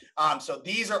Florida. So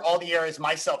these are all the areas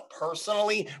myself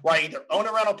personally where I either own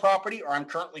a rental property or I'm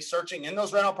currently searching in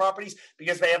those rental properties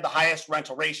because they have the highest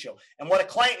rental ratio. And what a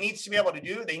client needs to be able to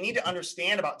do, they need to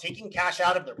understand about taking cash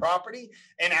out of their property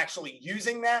and actually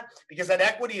using that, because that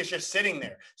equity is just sitting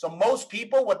there. So most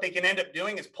people, what they can end up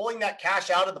doing is pulling that cash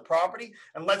out of the property.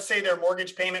 And let's say their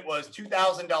mortgage payment was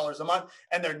 $2,000 a month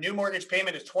and their new mortgage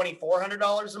payment is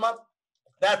 $2,400 a month.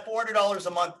 That $400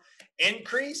 a month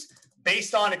increase,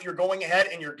 based on if you're going ahead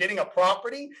and you're getting a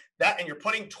property and you're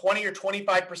putting 20 or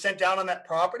 25% down on that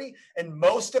property, in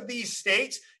most of these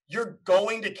states, you're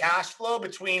going to cash flow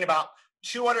between about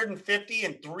 $250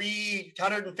 and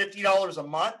 $350 a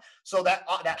month. So that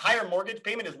higher mortgage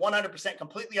payment is 100%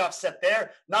 completely offset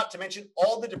there. Not to mention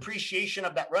all the depreciation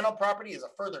of that rental property is a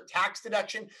further tax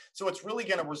deduction. So it's really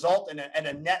going to result in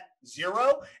a net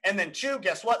zero. And then two,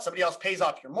 guess what? Somebody else pays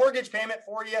off your mortgage payment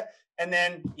for you. And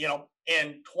then,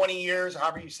 in 20 years,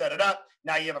 however you set it up,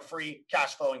 now you have a free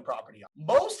cash flowing property.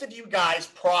 Most of you guys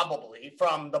probably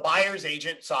from the buyer's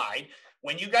agent side,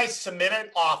 when you guys submit an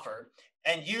offer,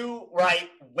 and you write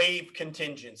waive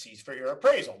contingencies for your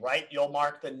appraisal, right? You'll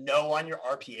mark the no on your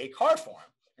RPA card form,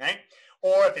 right?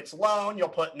 Or if it's loan, you'll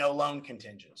put no loan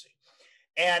contingency.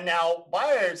 And now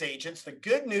buyer's agents, the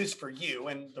good news for you,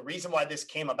 and the reason why this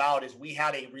came about is we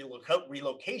had a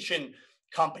relocation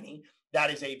company that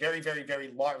is a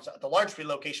very large, the largest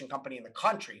relocation company in the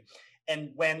country.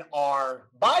 And when our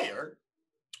buyer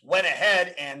went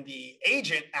ahead and the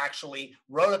agent actually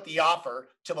wrote up the offer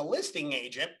to the listing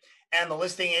agent, and the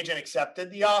listing agent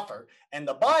accepted the offer, and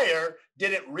the buyer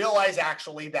didn't realize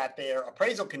actually that their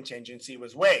appraisal contingency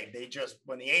was waived. They just,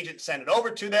 when the agent sent it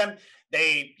over to them,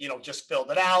 they, just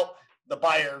filled it out. The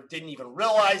buyer didn't even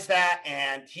realize that,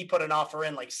 and he put an offer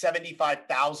in like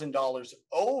 $75,000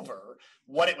 over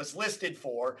what it was listed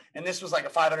for, and this was like a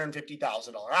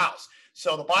 $550,000 house.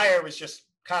 So the buyer was just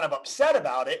kind of upset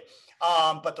about it.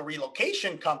 But the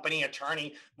relocation company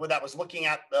attorney that was looking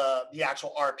at the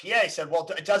actual RPA said, well,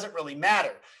 it doesn't really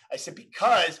matter. I said,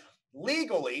 because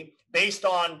legally, based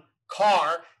on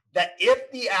CAR, that if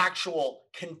the actual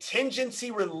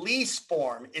contingency release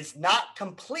form is not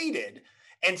completed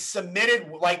and submitted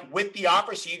like with the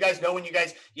offer, so you guys know when you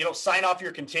guys, sign off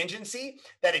your contingency,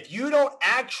 that if you don't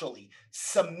actually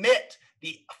submit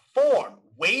the form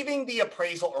waiving the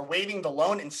appraisal or waiving the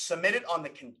loan and submit it on the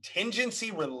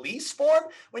contingency release form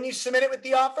when you submit it with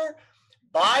the offer,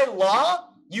 by law,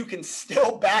 you can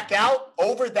still back out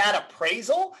over that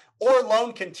appraisal or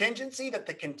loan contingency, that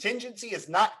the contingency is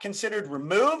not considered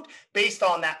removed based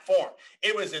on that form.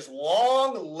 It was this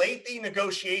long, lengthy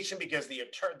negotiation because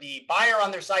the buyer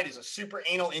on their side is a super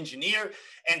anal engineer.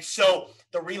 And so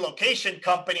the relocation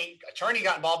company attorney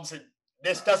got involved and said,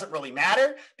 this doesn't really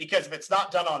matter because if it's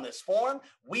not done on this form,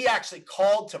 we actually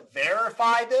called to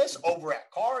verify this over at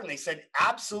CAR, and they said,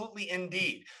 absolutely,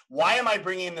 indeed. Why am I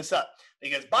bringing this up?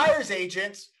 Because buyer's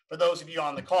agents, for those of you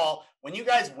on the call, when you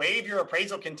guys waive your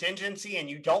appraisal contingency and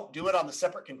you don't do it on the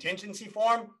separate contingency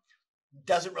form,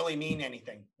 doesn't really mean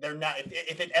anything. They're not,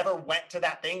 if it ever went to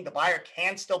that thing, the buyer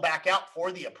can still back out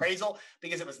for the appraisal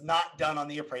because it was not done on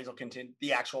the appraisal,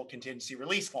 the actual contingency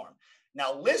release form.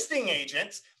 Now, listing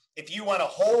agents, if you want to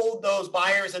hold those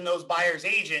buyers and those buyers'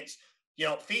 agents,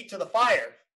 feet to the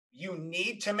fire, you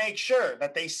need to make sure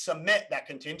that they submit that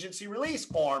contingency release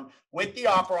form with the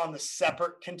offer on the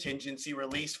separate contingency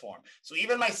release form. So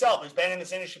even myself, who's been in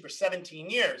this industry for 17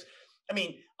 years,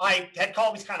 I had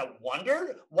always kind of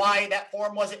wondered why that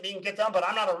form wasn't being get done, but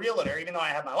I'm not a realtor, even though I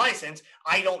have my license.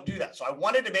 I don't do that. So I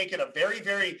wanted to make it a very,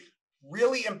 very,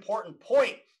 really important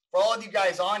point for all of you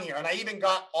guys on here. And I even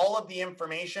got all of the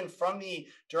information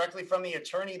directly from the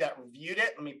attorney that reviewed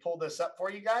it. Let me pull this up for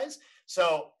you guys.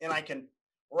 So, and I can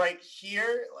right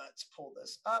here, let's pull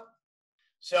this up.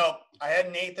 So I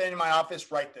had Nathan in my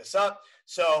office write this up.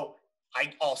 So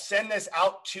I'll send this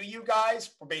out to you guys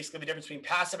for basically the difference between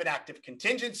passive and active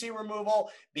contingency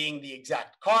removal being the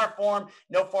exact CAR form.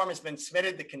 No form has been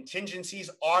submitted. The contingencies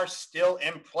are still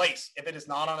in place if it is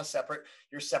not on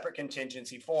your separate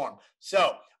contingency form.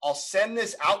 So I'll send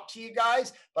this out to you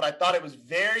guys, but I thought it was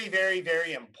very, very,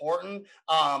 very important,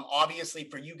 obviously,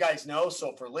 for you guys know.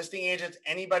 So for listing agents,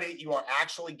 anybody, you are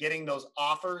actually getting those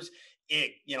offers,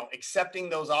 accepting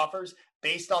those offers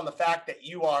based on the fact that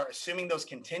you are assuming those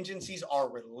contingencies are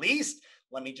released.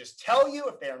 Let me just tell you,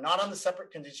 if they are not on the separate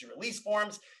contingency release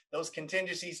forms, those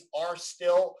contingencies are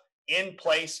still in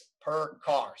place per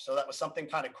CAR. So that was something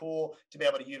kind of cool to be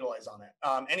able to utilize on it.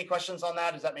 Any questions on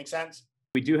that? Does that make sense?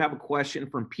 We do have a question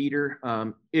from Peter.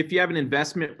 If you have an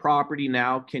investment property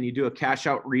now, can you do a cash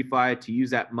out refi to use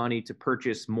that money to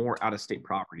purchase more out-of-state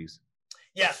properties?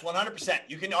 Yes, 100%.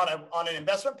 You can, on an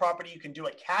investment property, you can do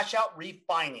a cash out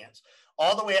refinance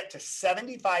all the way up to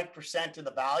 75% of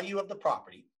the value of the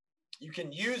property. You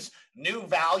can use new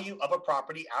value of a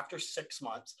property after 6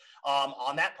 months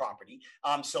on that property.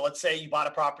 So let's say you bought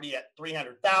a property at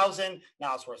 $300,000.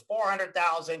 Now it's worth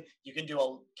 $400,000. You can do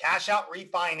a cash out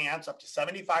refinance up to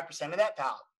 75% of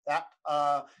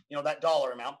that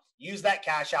dollar amount. Use that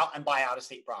cash out and buy out of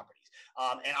state properties.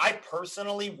 And I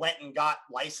personally went and got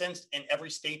licensed in every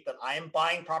state that I am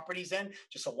buying properties in.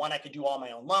 Just so one, I could do all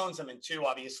my own loans, and then two,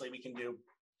 obviously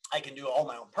I can do all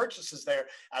my own purchases there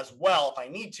as well if I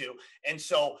need to. And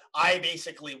so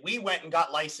we went and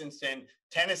got licensed in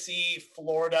Tennessee,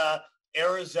 Florida,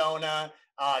 Arizona,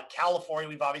 California.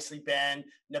 We've obviously been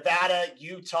Nevada,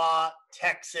 Utah,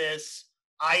 Texas,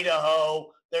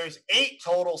 Idaho. There's 8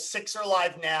 total, 6 are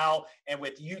live now. And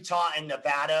with Utah and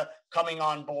Nevada coming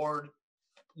on board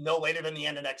no later than the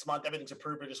end of next month, everything's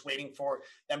approved. We're just waiting for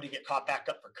them to get caught back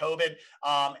up for COVID.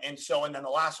 And then the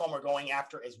last one we're going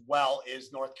after as well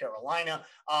is North Carolina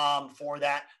for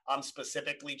that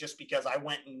specifically, just because I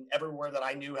went and everywhere that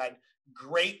I knew had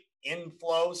great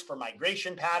inflows for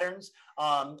migration patterns,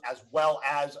 as well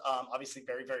as obviously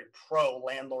very, very pro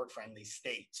landlord friendly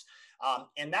states.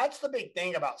 And that's the big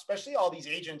thing about, especially all these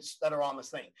agents that are on this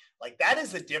thing. Like, that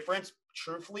is the difference,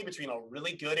 truthfully, between a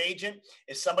really good agent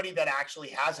is somebody that actually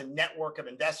has a network of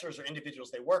investors or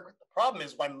individuals they work with. The problem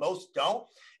is why most don't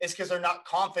is because they're not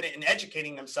confident in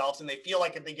educating themselves, and they feel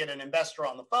like if they get an investor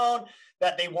on the phone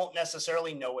that they won't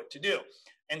necessarily know what to do.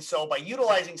 And so by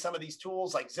utilizing some of these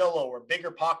tools like Zillow or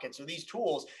Bigger Pockets or these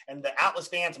tools and the Atlas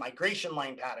Vans migration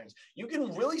line patterns, you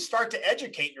can really start to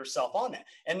educate yourself on it.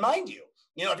 And mind you,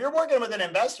 if you're working with an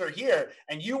investor here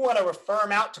and you want to refer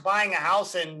them out to buying a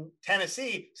house in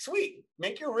Tennessee, sweet,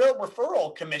 make your real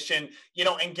referral commission,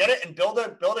 and get it and build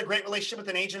a great relationship with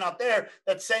an agent out there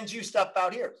that sends you stuff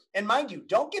out here. And mind you,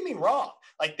 don't get me wrong.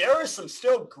 Like, there are some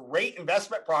still great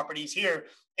investment properties here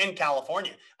in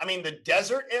California. I mean, the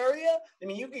desert area,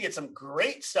 you can get some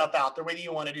great stuff out there, whether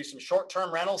you want to do some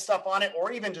short-term rental stuff on it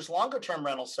or even just longer-term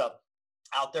rental stuff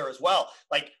out there as well.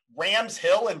 Like, Rams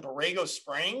Hill in Borrego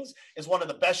Springs is one of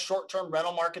the best short-term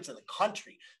rental markets in the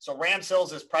country. So Rams Hill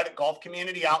is this private golf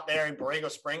community out there in Borrego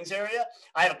Springs area.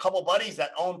 I have a couple buddies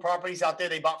that own properties out there.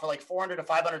 They bought for like $400,000 to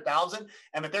 $500,000,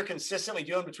 and that they're consistently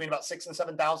doing between about $6,000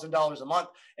 and $7,000 a month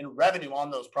in revenue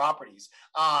on those properties.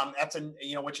 That's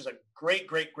which is a great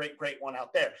one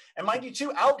out there. And mind you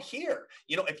too, out here,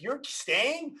 if you're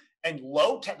staying and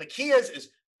the key is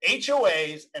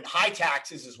HOAs and high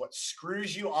taxes is what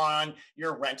screws you on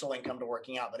your rental income to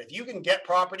working out. But if you can get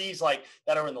properties like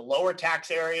that are in the lower tax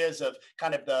areas of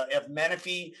kind of of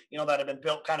Menifee, that have been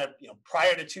built kind of,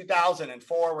 prior to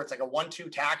 2004, where it's like a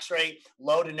 1-2 tax rate,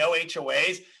 low to no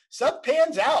HOAs, stuff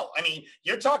pans out. I mean,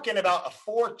 you're talking about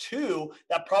a 4.2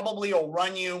 that probably will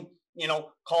run you,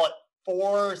 call it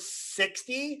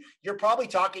 460. You're probably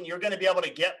talking, you're going to be able to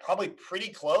get probably pretty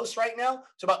close right now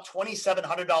to about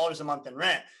 $2,700 a month in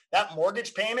rent. That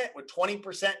mortgage payment with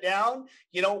 20% down,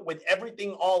 with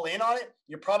everything all in on it,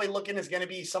 you're probably looking is going to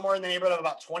be somewhere in the neighborhood of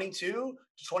about $2,200 to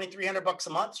 $2,300 a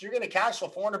month. So you're going to cash flow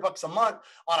 $400 a month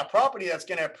on a property that's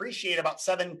going to appreciate about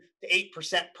 7 to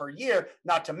 8% per year.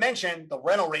 Not to mention the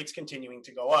rental rates continuing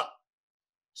to go up.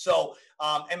 So,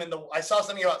 and then I saw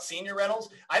something about senior rentals.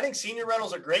 I think senior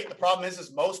rentals are great. The problem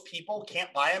is most people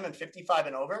can't buy them in 55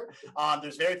 and over.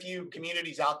 There's very few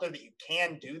communities out there that you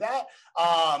can do that.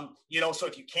 So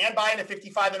if you can buy in a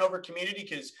 55 and over community,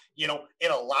 because,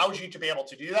 it allows you to be able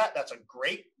to do that, that's a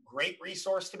great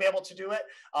resource to be able to do it.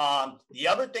 The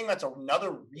other thing that's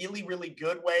another really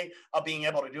good way of being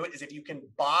able to do it is if you can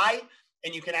buy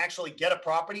and you can actually get a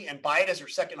property and buy it as your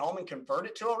second home and convert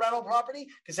it to a rental property,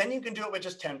 because then you can do it with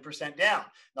just 10% down.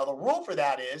 Now, the rule for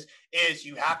that is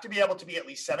you have to be able to be at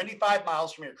least 75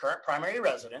 miles from your current primary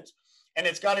residence, and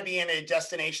it's got to be in a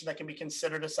destination that can be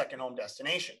considered a second home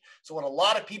destination. So what a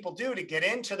lot of people do to get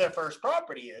into their first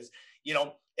property is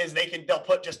they'll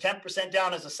put just 10%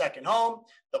 down as a second home,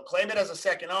 they'll claim it as a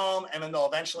second home, and then they'll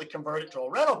eventually convert it to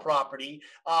a rental property.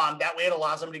 That way it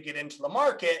allows them to get into the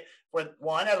market with,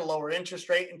 one, at a lower interest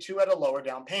rate, and two, at a lower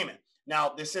down payment.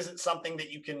 Now, this isn't something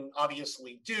that you can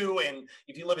obviously do, and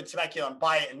if you live in Temecula and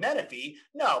buy it in Menifee,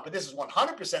 no, but this is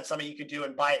 100% something you could do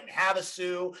and buy it in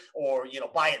Havasu, or,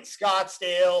 buy it in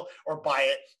Scottsdale, or buy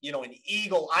it, in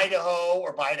Eagle, Idaho,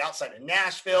 or buy it outside of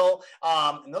Nashville.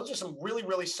 And those are some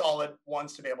really solid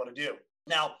ones to be able to do.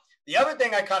 Now, the other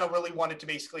thing I kind of really wanted to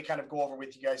basically kind of go over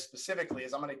with you guys specifically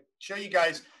is I'm going to show you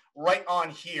guys right on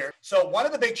here. So one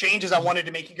of the big changes I wanted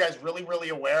to make you guys really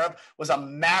aware of was a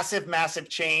massive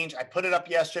change. I put it up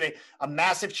yesterday, a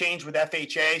massive change with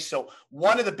FHA. So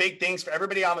one of the big things for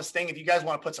everybody on this thing, if you guys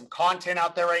want to put some content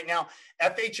out there right now,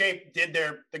 FHA did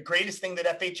the greatest thing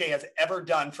that FHA has ever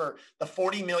done for the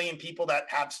 40 million people that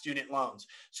have student loans.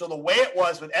 So the way it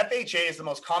was with FHA is the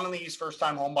most commonly used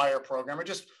first-time homebuyer program, or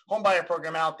just homebuyer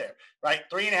program out there, right?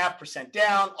 3.5%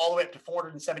 down, all the way up to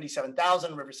 $477,000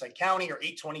 in Riverside County, or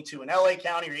 $822 in LA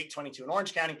County, or $822 in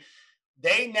Orange County.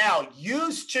 They now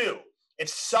used to, if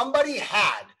somebody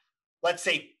had, let's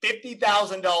say,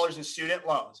 $50,000 in student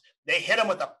loans, they hit them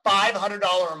with a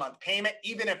 $500 a month payment,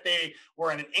 even if they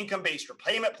were in an income-based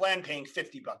repayment plan paying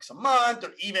 $50 a month, or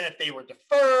even if they were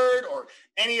deferred, or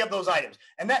any of those items.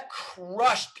 And that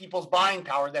crushed people's buying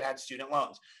power that had student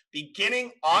loans.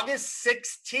 Beginning August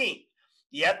 16th,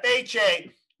 the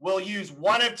FHA will use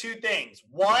one of two things.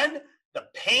 One, the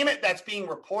payment that's being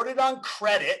reported on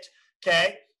credit,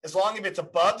 okay, as long as it's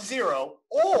above zero,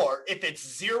 or if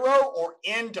it's zero or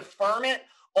in deferment,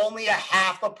 only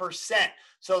 0.5%.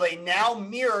 So they now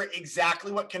mirror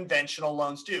exactly what conventional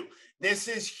loans do. This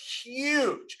is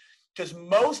huge, because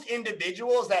most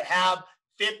individuals that have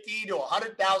 $50,000 to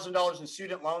 $100,000 in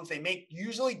student loans, they make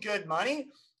usually good money.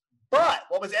 But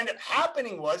what was ended up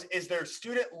happening is their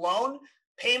student loan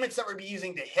payments that we're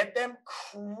using to hit them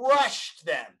crushed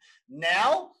them.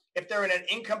 Now, if they're in an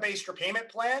income-based repayment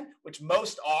plan, which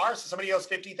most are, so somebody owes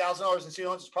 $50,000 in student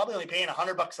loans is probably only paying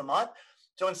 $100 a month.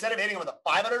 So instead of hitting them with a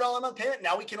 $500 a month payment,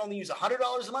 now we can only use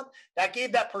 $100 a month. That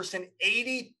gave that person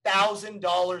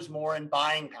 $80,000 more in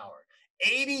buying power.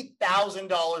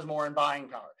 $80,000 more in buying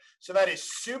power. So that is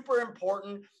super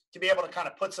important to be able to kind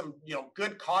of put some,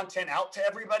 good content out to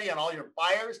everybody and all your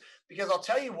buyers, because I'll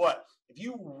tell you what, if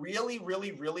you really,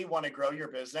 really, really want to grow your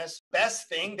business, best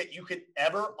thing that you could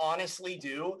ever honestly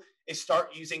do is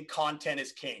start using content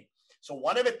as king. So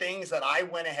one of the things that I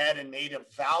went ahead and made a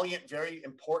valiant, very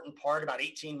important part about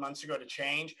 18 months ago to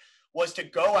change was to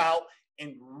go out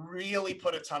and really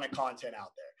put a ton of content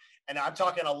out there. And I'm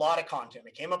talking a lot of content.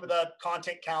 I came up with a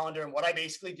content calendar. And what I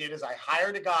basically did is I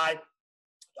hired a guy.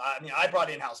 I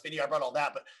brought in-house video, I brought all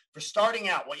that. But for starting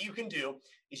out, what you can do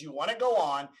is you want to go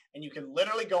on and you can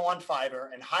literally go on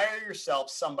Fiverr and hire yourself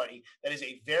somebody that is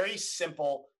a very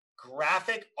simple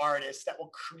graphic artist that will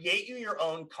create you your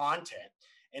own content.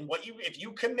 And if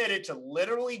you committed to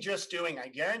literally just doing, I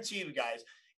guarantee you guys,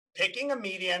 picking a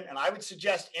medium, and I would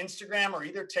suggest Instagram or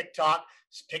either TikTok,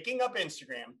 picking up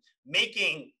Instagram,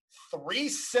 making 3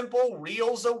 simple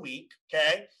reels a week,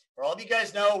 okay? For all of you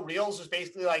guys know, reels is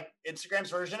basically like Instagram's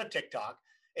version of TikTok.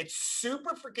 It's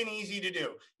super freaking easy to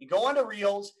do. You go onto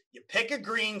reels, you pick a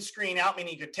green screen out,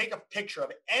 meaning you could take a picture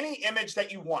of any image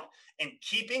that you want. And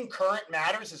keeping current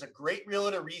matters is a great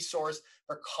realtor resource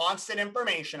for constant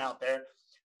information out there.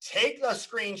 Take a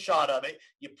screenshot of it,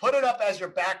 you put it up as your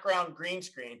background green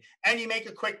screen, and you make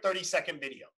a quick 30-second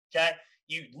video, okay?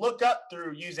 You look up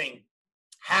through using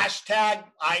hashtag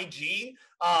IG,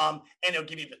 and it'll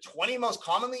give you the 20 most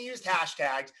commonly used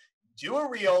hashtags, do a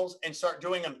reels, and start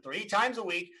doing them 3 times a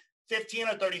week, 15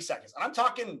 or 30 seconds. And I'm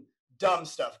talking dumb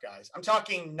stuff, guys. I'm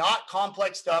talking not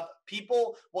complex stuff.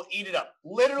 People will eat it up.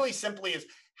 Literally simply is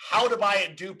how to buy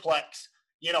a duplex,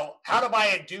 how to buy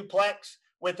a duplex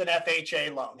with an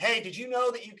FHA loan. Hey, did you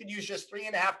know that you could use just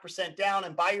 3.5% down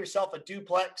and buy yourself a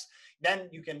duplex? Then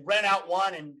you can rent out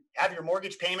one and have your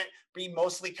mortgage payment be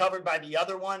mostly covered by the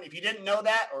other one. If you didn't know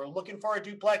that or looking for a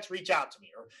duplex, reach out to me.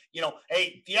 Or,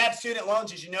 hey, if you have student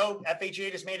loans, as you know,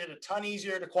 FHA just made it a ton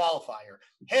easier to qualify. Or,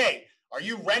 hey, are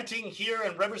you renting here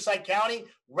in Riverside County?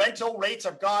 Rental rates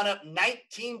have gone up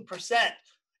 19%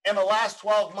 in the last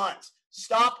 12 months.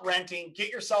 Stop renting, get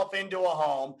yourself into a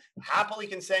home, happily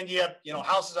can send you,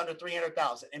 houses under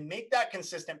 300,000 and make that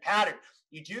consistent pattern.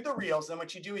 You do the reels. Then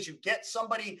what you do is you get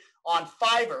somebody on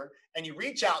Fiverr and you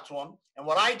reach out to them. And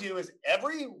what I do is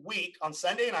every week on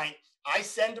Sunday night, I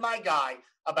send my guy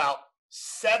about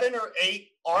 7 or 8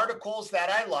 articles that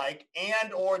I like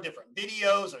and or different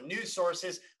videos or news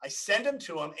sources. I send them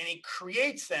to him and he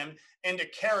creates them into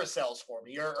carousels for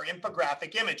me or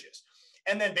infographic images.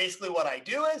 And then basically what I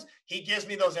do is he gives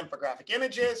me those infographic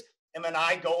images and then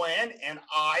I go in and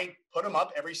I put them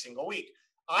up every single week.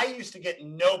 I used to get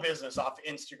no business off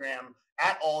Instagram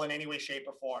at all in any way, shape,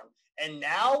 or form. And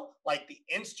now, like the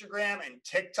Instagram and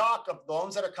TikTok of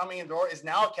loans that are coming in the door is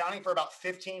now accounting for about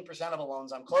 15% of the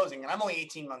loans I'm closing. And I'm only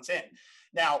 18 months in.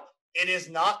 Now, it is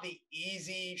not the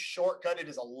easy shortcut. It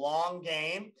is a long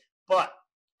game, but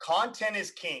content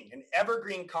is king and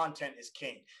evergreen content is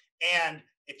king. And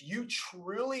if you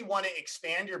truly want to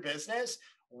expand your business,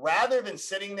 rather than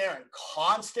sitting there and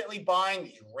constantly buying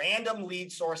these random lead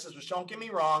sources, which don't get me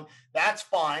wrong, that's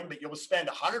fine, but you'll spend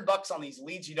 $100 on these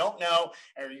leads you don't know,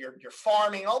 or you're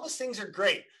farming, all those things are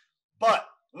great. But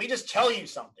let me just tell you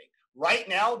something. Right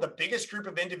now, the biggest group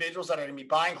of individuals that are going to be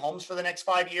buying homes for the next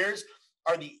 5 years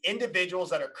are the individuals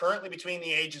that are currently between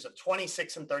the ages of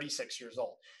 26 and 36 years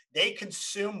old. They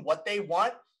consume what they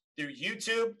want through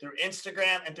YouTube, through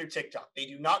Instagram, and through TikTok. They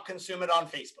do not consume it on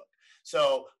Facebook.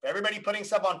 So for everybody putting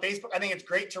stuff on Facebook, I think it's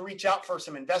great to reach out for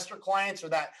some investor clients or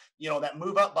that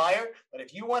move up buyer. But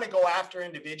if you want to go after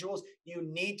individuals, you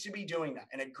need to be doing that.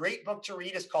 And a great book to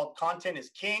read is called Content is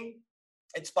King.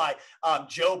 It's by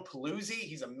Joe Paluzzi.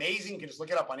 He's amazing. You can just look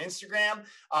it up on Instagram.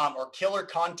 Or Killer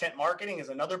Content Marketing is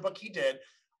another book he did.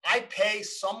 I pay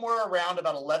somewhere around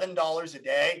about $11 a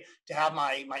day to have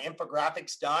my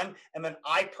infographics done. And then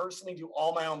I personally do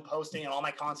all my own posting and all my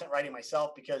content writing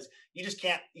myself, because you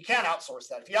can't outsource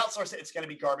that. If you outsource it, it's going to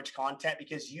be garbage content,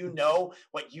 because you know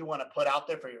what you want to put out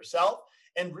there for yourself.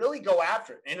 And really go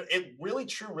after it. And it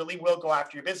really will go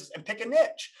after your business and pick a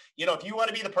niche. If you want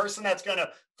to be the person that's going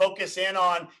to focus in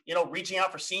on, reaching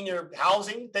out for senior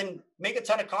housing, then make a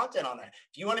ton of content on that.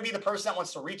 If you want to be the person that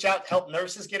wants to reach out, help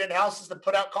nurses get into houses, to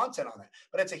put out content on that.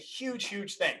 But it's a huge,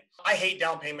 huge thing. I hate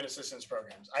down payment assistance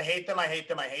programs. I hate them.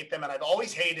 And I've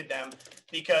always hated them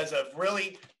because of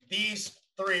really these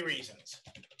 3 reasons.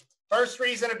 First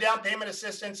reason of down payment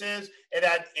assistance is they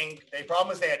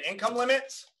had income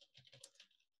limits.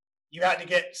 you had to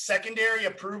get secondary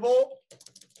approval.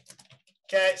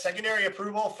 Okay, secondary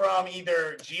approval from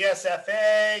either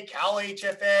GSFA, Cal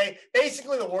HFA.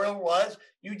 Basically, the rule was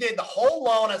you did the whole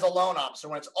loan as a loan officer.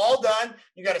 When it's all done,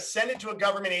 you got to send it to a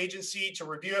government agency to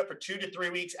review it for 2 to 3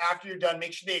 weeks. After you're done,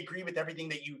 make sure they agree with everything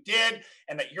that you did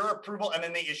and that your approval, and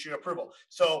then they issue approval.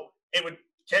 So it would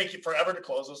take you forever to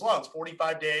close those loans,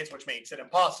 45 days, which makes it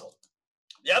impossible.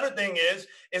 The other thing is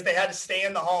they had to stay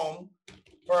in the home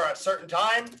for a certain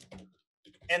time.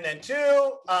 And then 2,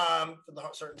 for the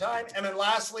certain time. And then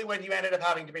lastly, what you ended up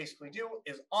having to basically do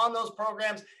is on those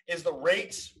programs is the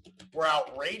rates were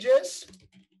outrageous.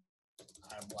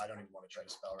 I don't even want to try to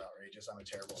spell outrageous. I'm a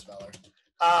terrible speller.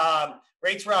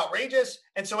 Rates were outrageous.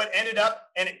 And so it ended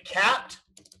up, and it capped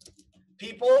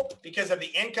people because of the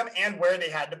income and where they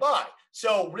had to buy.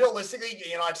 So realistically,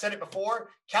 I've said it before,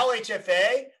 Cal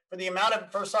HFA, for the amount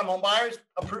of first-time home buyers,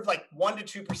 approved like 1%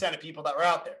 to 2% of people that were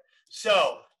out there.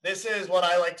 So this is what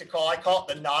I like to call, I call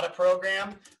it the NADA program,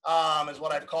 is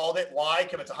what I've called it. Why?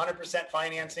 Because it's 100%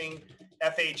 financing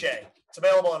FHA. It's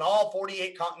available in all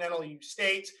 48 continental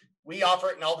states. We offer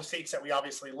it in all the states that we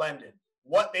obviously lend in.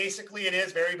 What basically it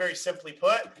is, very, very simply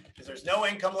put, is there's no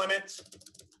income limits.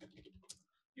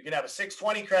 You can have a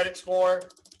 620 credit score.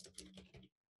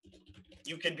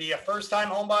 You can be a first-time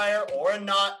home buyer or a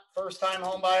not first-time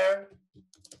home buyer.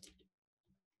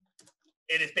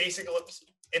 It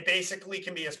basically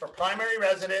can be as for primary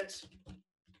residence,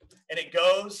 and it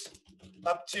goes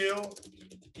up to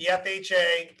the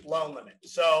FHA loan limit.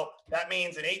 So that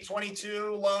means an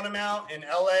 822 loan amount in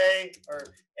LA or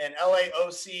in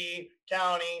LAOC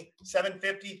County,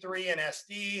 753 in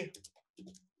SD,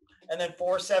 and then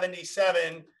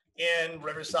 477 in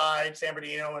Riverside, San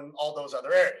Bernardino, and all those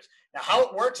other areas. Now, how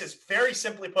it works is very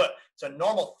simply put. It's a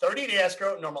normal 30-day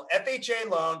escrow, normal FHA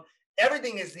loan.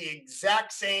 Everything is the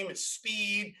exact same. It's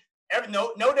speed.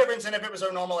 No difference than if it was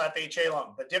a normal FHA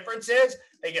loan. The difference is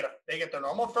they get their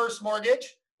normal first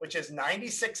mortgage, which is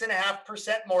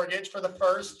 96.5% mortgage for the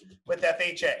first with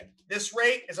FHA. This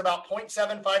rate is about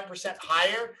 0.75%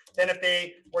 higher than if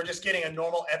they were just getting a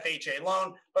normal FHA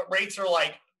loan, but rates are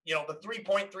like, the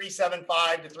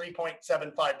 3.375 to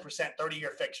 3.75%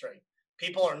 30-year fixed rate.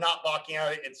 People are not balking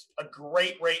out. It's a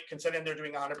great rate considering they're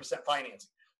doing 100% financing.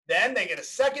 Then they get a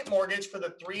second mortgage for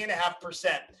the 3.5%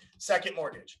 second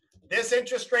mortgage. This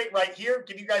interest rate right here,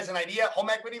 give you guys an idea, home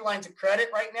equity lines of credit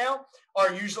right now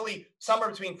are usually somewhere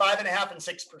between 5.5% and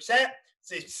 6%.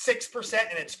 It's 6%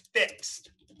 and it's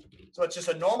fixed. So it's just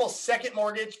a normal second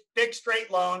mortgage, fixed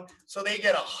rate loan. So they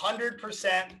get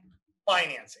 100%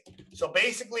 financing. So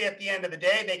basically at the end of the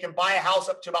day, they can buy a house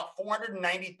up to about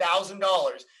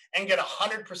 $490,000 and get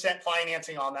 100%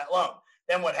 financing on that loan.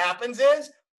 Then what happens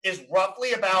is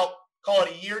roughly about, call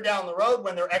it a year down the road,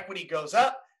 when their equity goes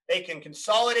up, they can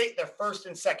consolidate their first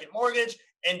and second mortgage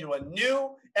into a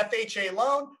new FHA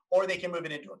loan, or they can move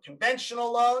it into a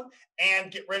conventional loan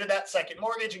and get rid of that second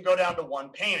mortgage and go down to one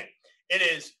payment. It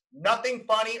is nothing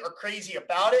funny or crazy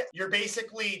about it. You're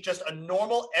basically just a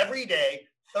normal, everyday,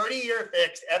 30-year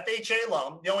fixed FHA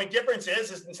loan. The only difference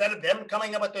is instead of them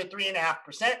coming up with their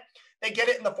 3.5%, they get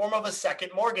it in the form of a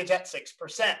second mortgage at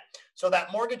 6%. So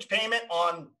that mortgage payment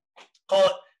on, call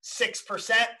it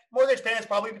 6%, mortgage payment is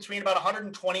probably between about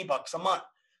 $120 a month.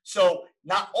 So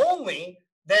not only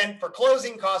then for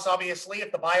closing costs, obviously,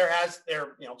 if the buyer has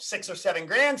their, $6 or $7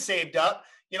 grand saved up,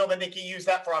 then they can use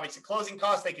that for obviously closing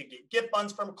costs. They could get gift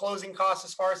funds from closing costs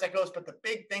as far as that goes. But the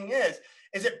big thing is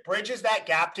it bridges that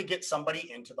gap to get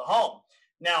somebody into the home.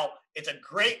 Now, it's a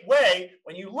great way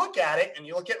when you look at it and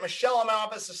you look at Michelle in my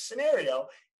office scenario.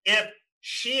 If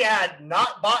she had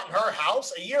not bought her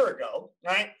house a year ago,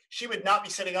 right, she would not be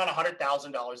sitting on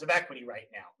 $100,000 of equity right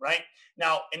now, right?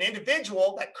 Now, an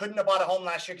individual that couldn't have bought a home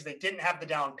last year because they didn't have the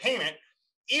down payment,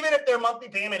 even if their monthly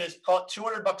payment is, call it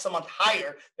 $200 a month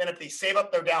higher than if they save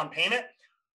up their down payment,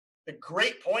 the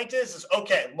great point is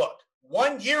okay, look,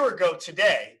 1 year ago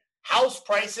today, house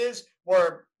prices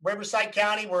were, Riverside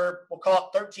County were, we'll call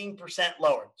it 13%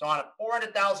 lower. So on a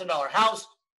 $400,000 house,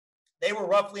 they were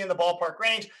roughly in the ballpark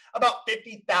range, about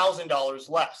 $50,000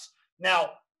 less.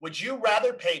 Now, would you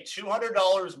rather pay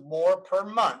 $200 more per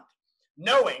month,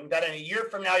 knowing that in a year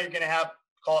from now, you're going to have,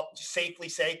 call it safely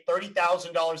say,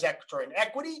 $30,000 extra in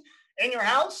equity in your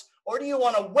house? Or do you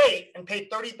want to wait and pay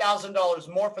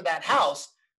 $30,000 more for that house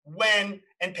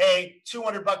and pay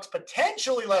 $200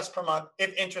 potentially less per month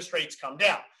if interest rates come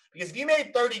down? Because if you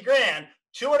made 30 grand,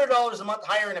 $200 a month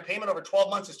higher in a payment over 12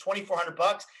 months is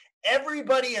 $2,400.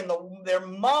 Everybody in their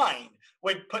mind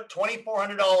would put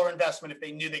 $2,400 investment if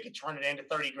they knew they could turn it into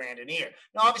 30 grand in a year.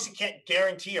 Now, obviously can't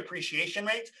guarantee appreciation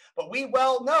rates, but we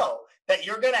well know that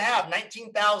you're going to have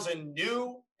 19,000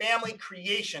 new family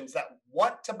creations that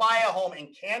want to buy a home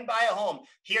and can buy a home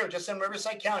here just in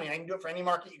Riverside County. I can do it for any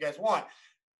market you guys want.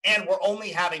 And we're only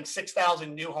having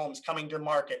 6,000 new homes coming to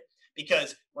market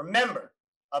because remember,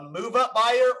 a move-up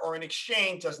buyer or an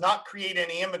exchange does not create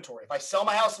any inventory. If I sell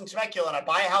my house in Temecula and I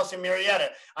buy a house in Marietta,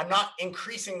 I'm not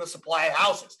increasing the supply of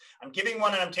houses. I'm giving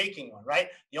one and I'm taking one, right?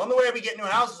 The only way we get new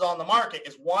houses on the market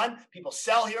is one, people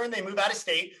sell here and they move out of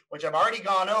state, which I've already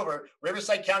gone over.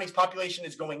 Riverside County's population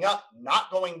is going up, not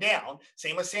going down.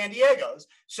 Same with San Diego's.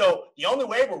 So the only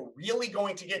way we're really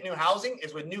going to get new housing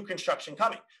is with new construction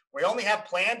coming. We only have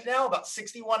planned now about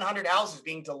 6,100 houses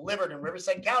being delivered in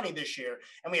Riverside County this year.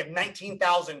 And we have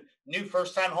 19,000 new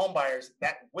first-time home buyers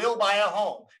that will buy a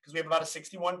home because we have about a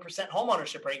 61% home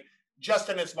ownership rate just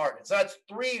in this market. So that's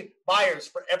 3 buyers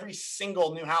for every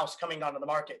single new house coming onto the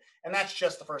market. And that's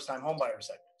just the first-time home buyer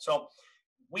segment. So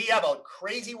we have a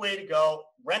crazy way to go.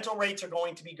 Rental rates are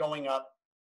going to be going up.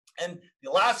 And the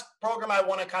last program I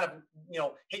want to kind of,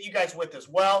 hit you guys with as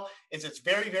well is it's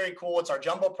very, very cool. It's our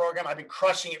jumbo program. I've been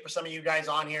crushing it for some of you guys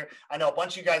on here. I know a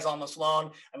bunch of you guys on this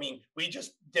loan. I mean, we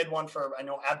just did one for, I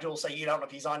know Abdul Saeed. I don't know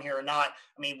if he's on here or not.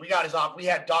 I mean, we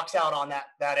had docs out on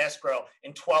that escrow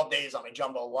in 12 days on a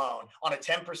jumbo loan on a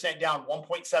 10% down,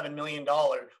 $1.7 million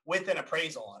with an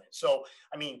appraisal on it. So,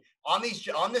 I mean, on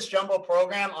this jumbo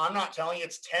program, I'm not telling you,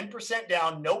 it's 10%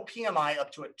 down, no PMI,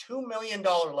 up to a $2 million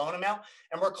loan amount,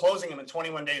 and we're closing them in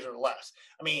 21 days or less.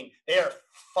 I mean, they are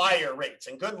fire rates,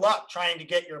 and good luck trying to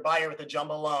get your buyer with a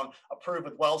jumbo loan approved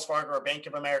with Wells Fargo or Bank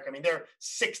of America. I mean, they're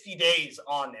 60 days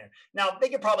on there. Now, they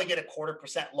could probably get a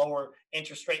 0.25% lower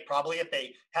interest rate probably if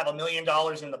they have $1 million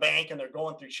in the bank and they're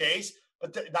going through Chase,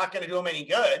 but they're not going to do them any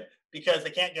good because they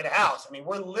can't get a house. I mean,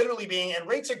 we're literally and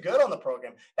rates are good on the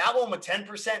program. That one with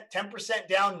 10%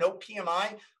 down, no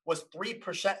PMI was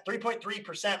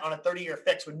 3.3% on a 30-year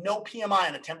fix with no PMI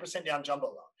and a 10% down jumbo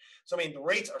loan. So, I mean, the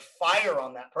rates are fire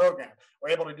on that program. We're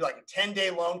able to do like a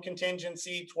 10-day loan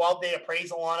contingency, 12-day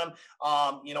appraisal on them,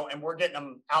 and we're getting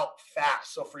them out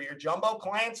fast. So for your jumbo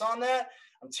clients on that,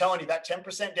 I'm telling you, that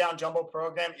 10% down jumbo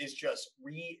program is just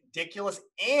ridiculous,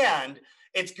 and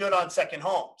it's good on second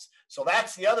homes. So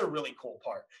that's the other really cool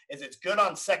part is it's good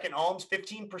on second homes,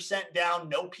 15% down,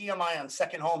 no PMI on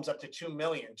second homes up to 2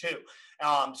 million too.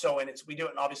 We do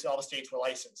it in obviously all the states we're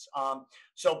licensed.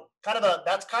 So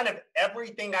that's kind of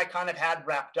everything I kind of had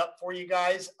wrapped up for you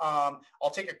guys. I'll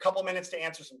take a couple minutes to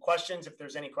answer some questions if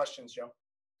there's any questions, Joe.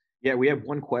 Yeah, we have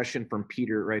one question from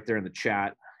Peter right there in the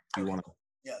chat. If you want to.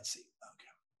 Yeah, let's see.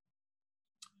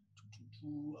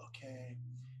 Okay.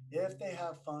 If they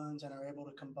have funds and are able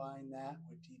to combine that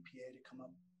with DPA to come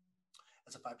up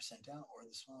as a 5% down or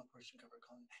the small portion cover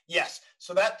column. Yes.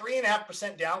 So that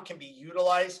 3.5% down can be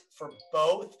utilized for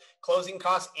both closing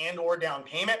costs and or down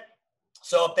payment.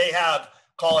 So if they have,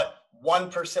 call it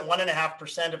 1%,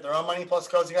 1.5% of their own money plus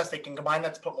closing costs, they can combine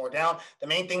that to put more down. The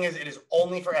main thing is it is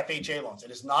only for FHA loans.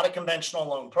 It is not a conventional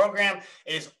loan program.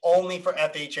 It is only for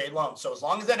FHA loans. So as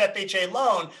long as that FHA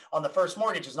loan on the first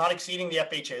mortgage is not exceeding the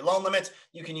FHA loan limits,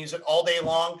 you can use it all day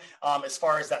long as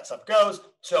far as that stuff goes.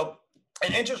 So,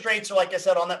 and interest rates are, like I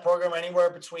said, on that program anywhere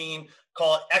between,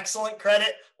 call it excellent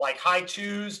credit, like high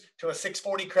 2s to a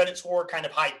 640 credit score, kind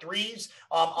of high 3s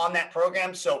on that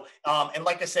program. So, and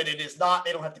like I said, it is not,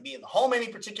 they don't have to be in the home any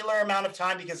particular amount of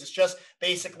time because it's just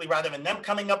basically rather than them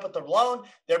coming up with their loan,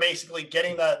 they're basically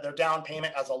getting their down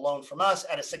payment as a loan from us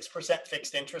at a 6%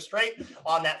 fixed interest rate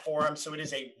on that forum. So it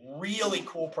is a really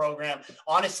cool program.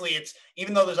 Honestly, it's,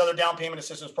 even though there's other down payment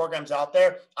assistance programs out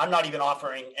there, I'm not even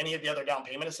offering any of the other down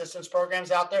payment assistance programs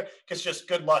out there because just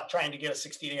good luck trying to get a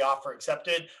 60-day offer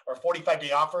accepted or a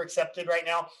 45-day offer accepted right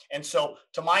now. And so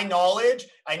to my knowledge,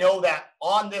 I know that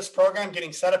on this program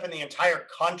getting set up in the entire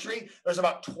country, there's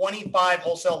about 25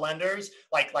 wholesale lenders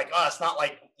like us, not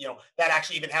like, that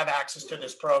actually even have access to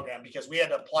this program because we had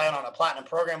to apply it on a platinum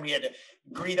program. We had to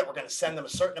agree that we're going to send them a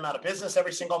certain amount of business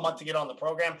every single month to get on the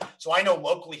program. So I know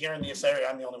locally here in this area,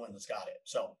 I'm the only one that's got it.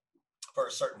 So for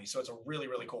a certainty. So it's a really,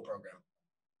 really cool program.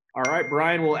 All right,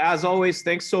 Brian. Well, as always,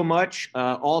 thanks so much.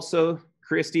 Also,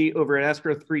 Christy over at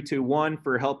Escrow 321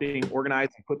 for helping organize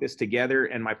and put this together,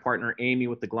 and my partner Amy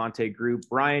with the Glante Group.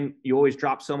 Brian, you always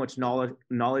drop so much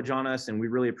knowledge on us, and we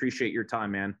really appreciate your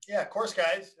time, man. Yeah, of course,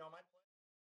 guys.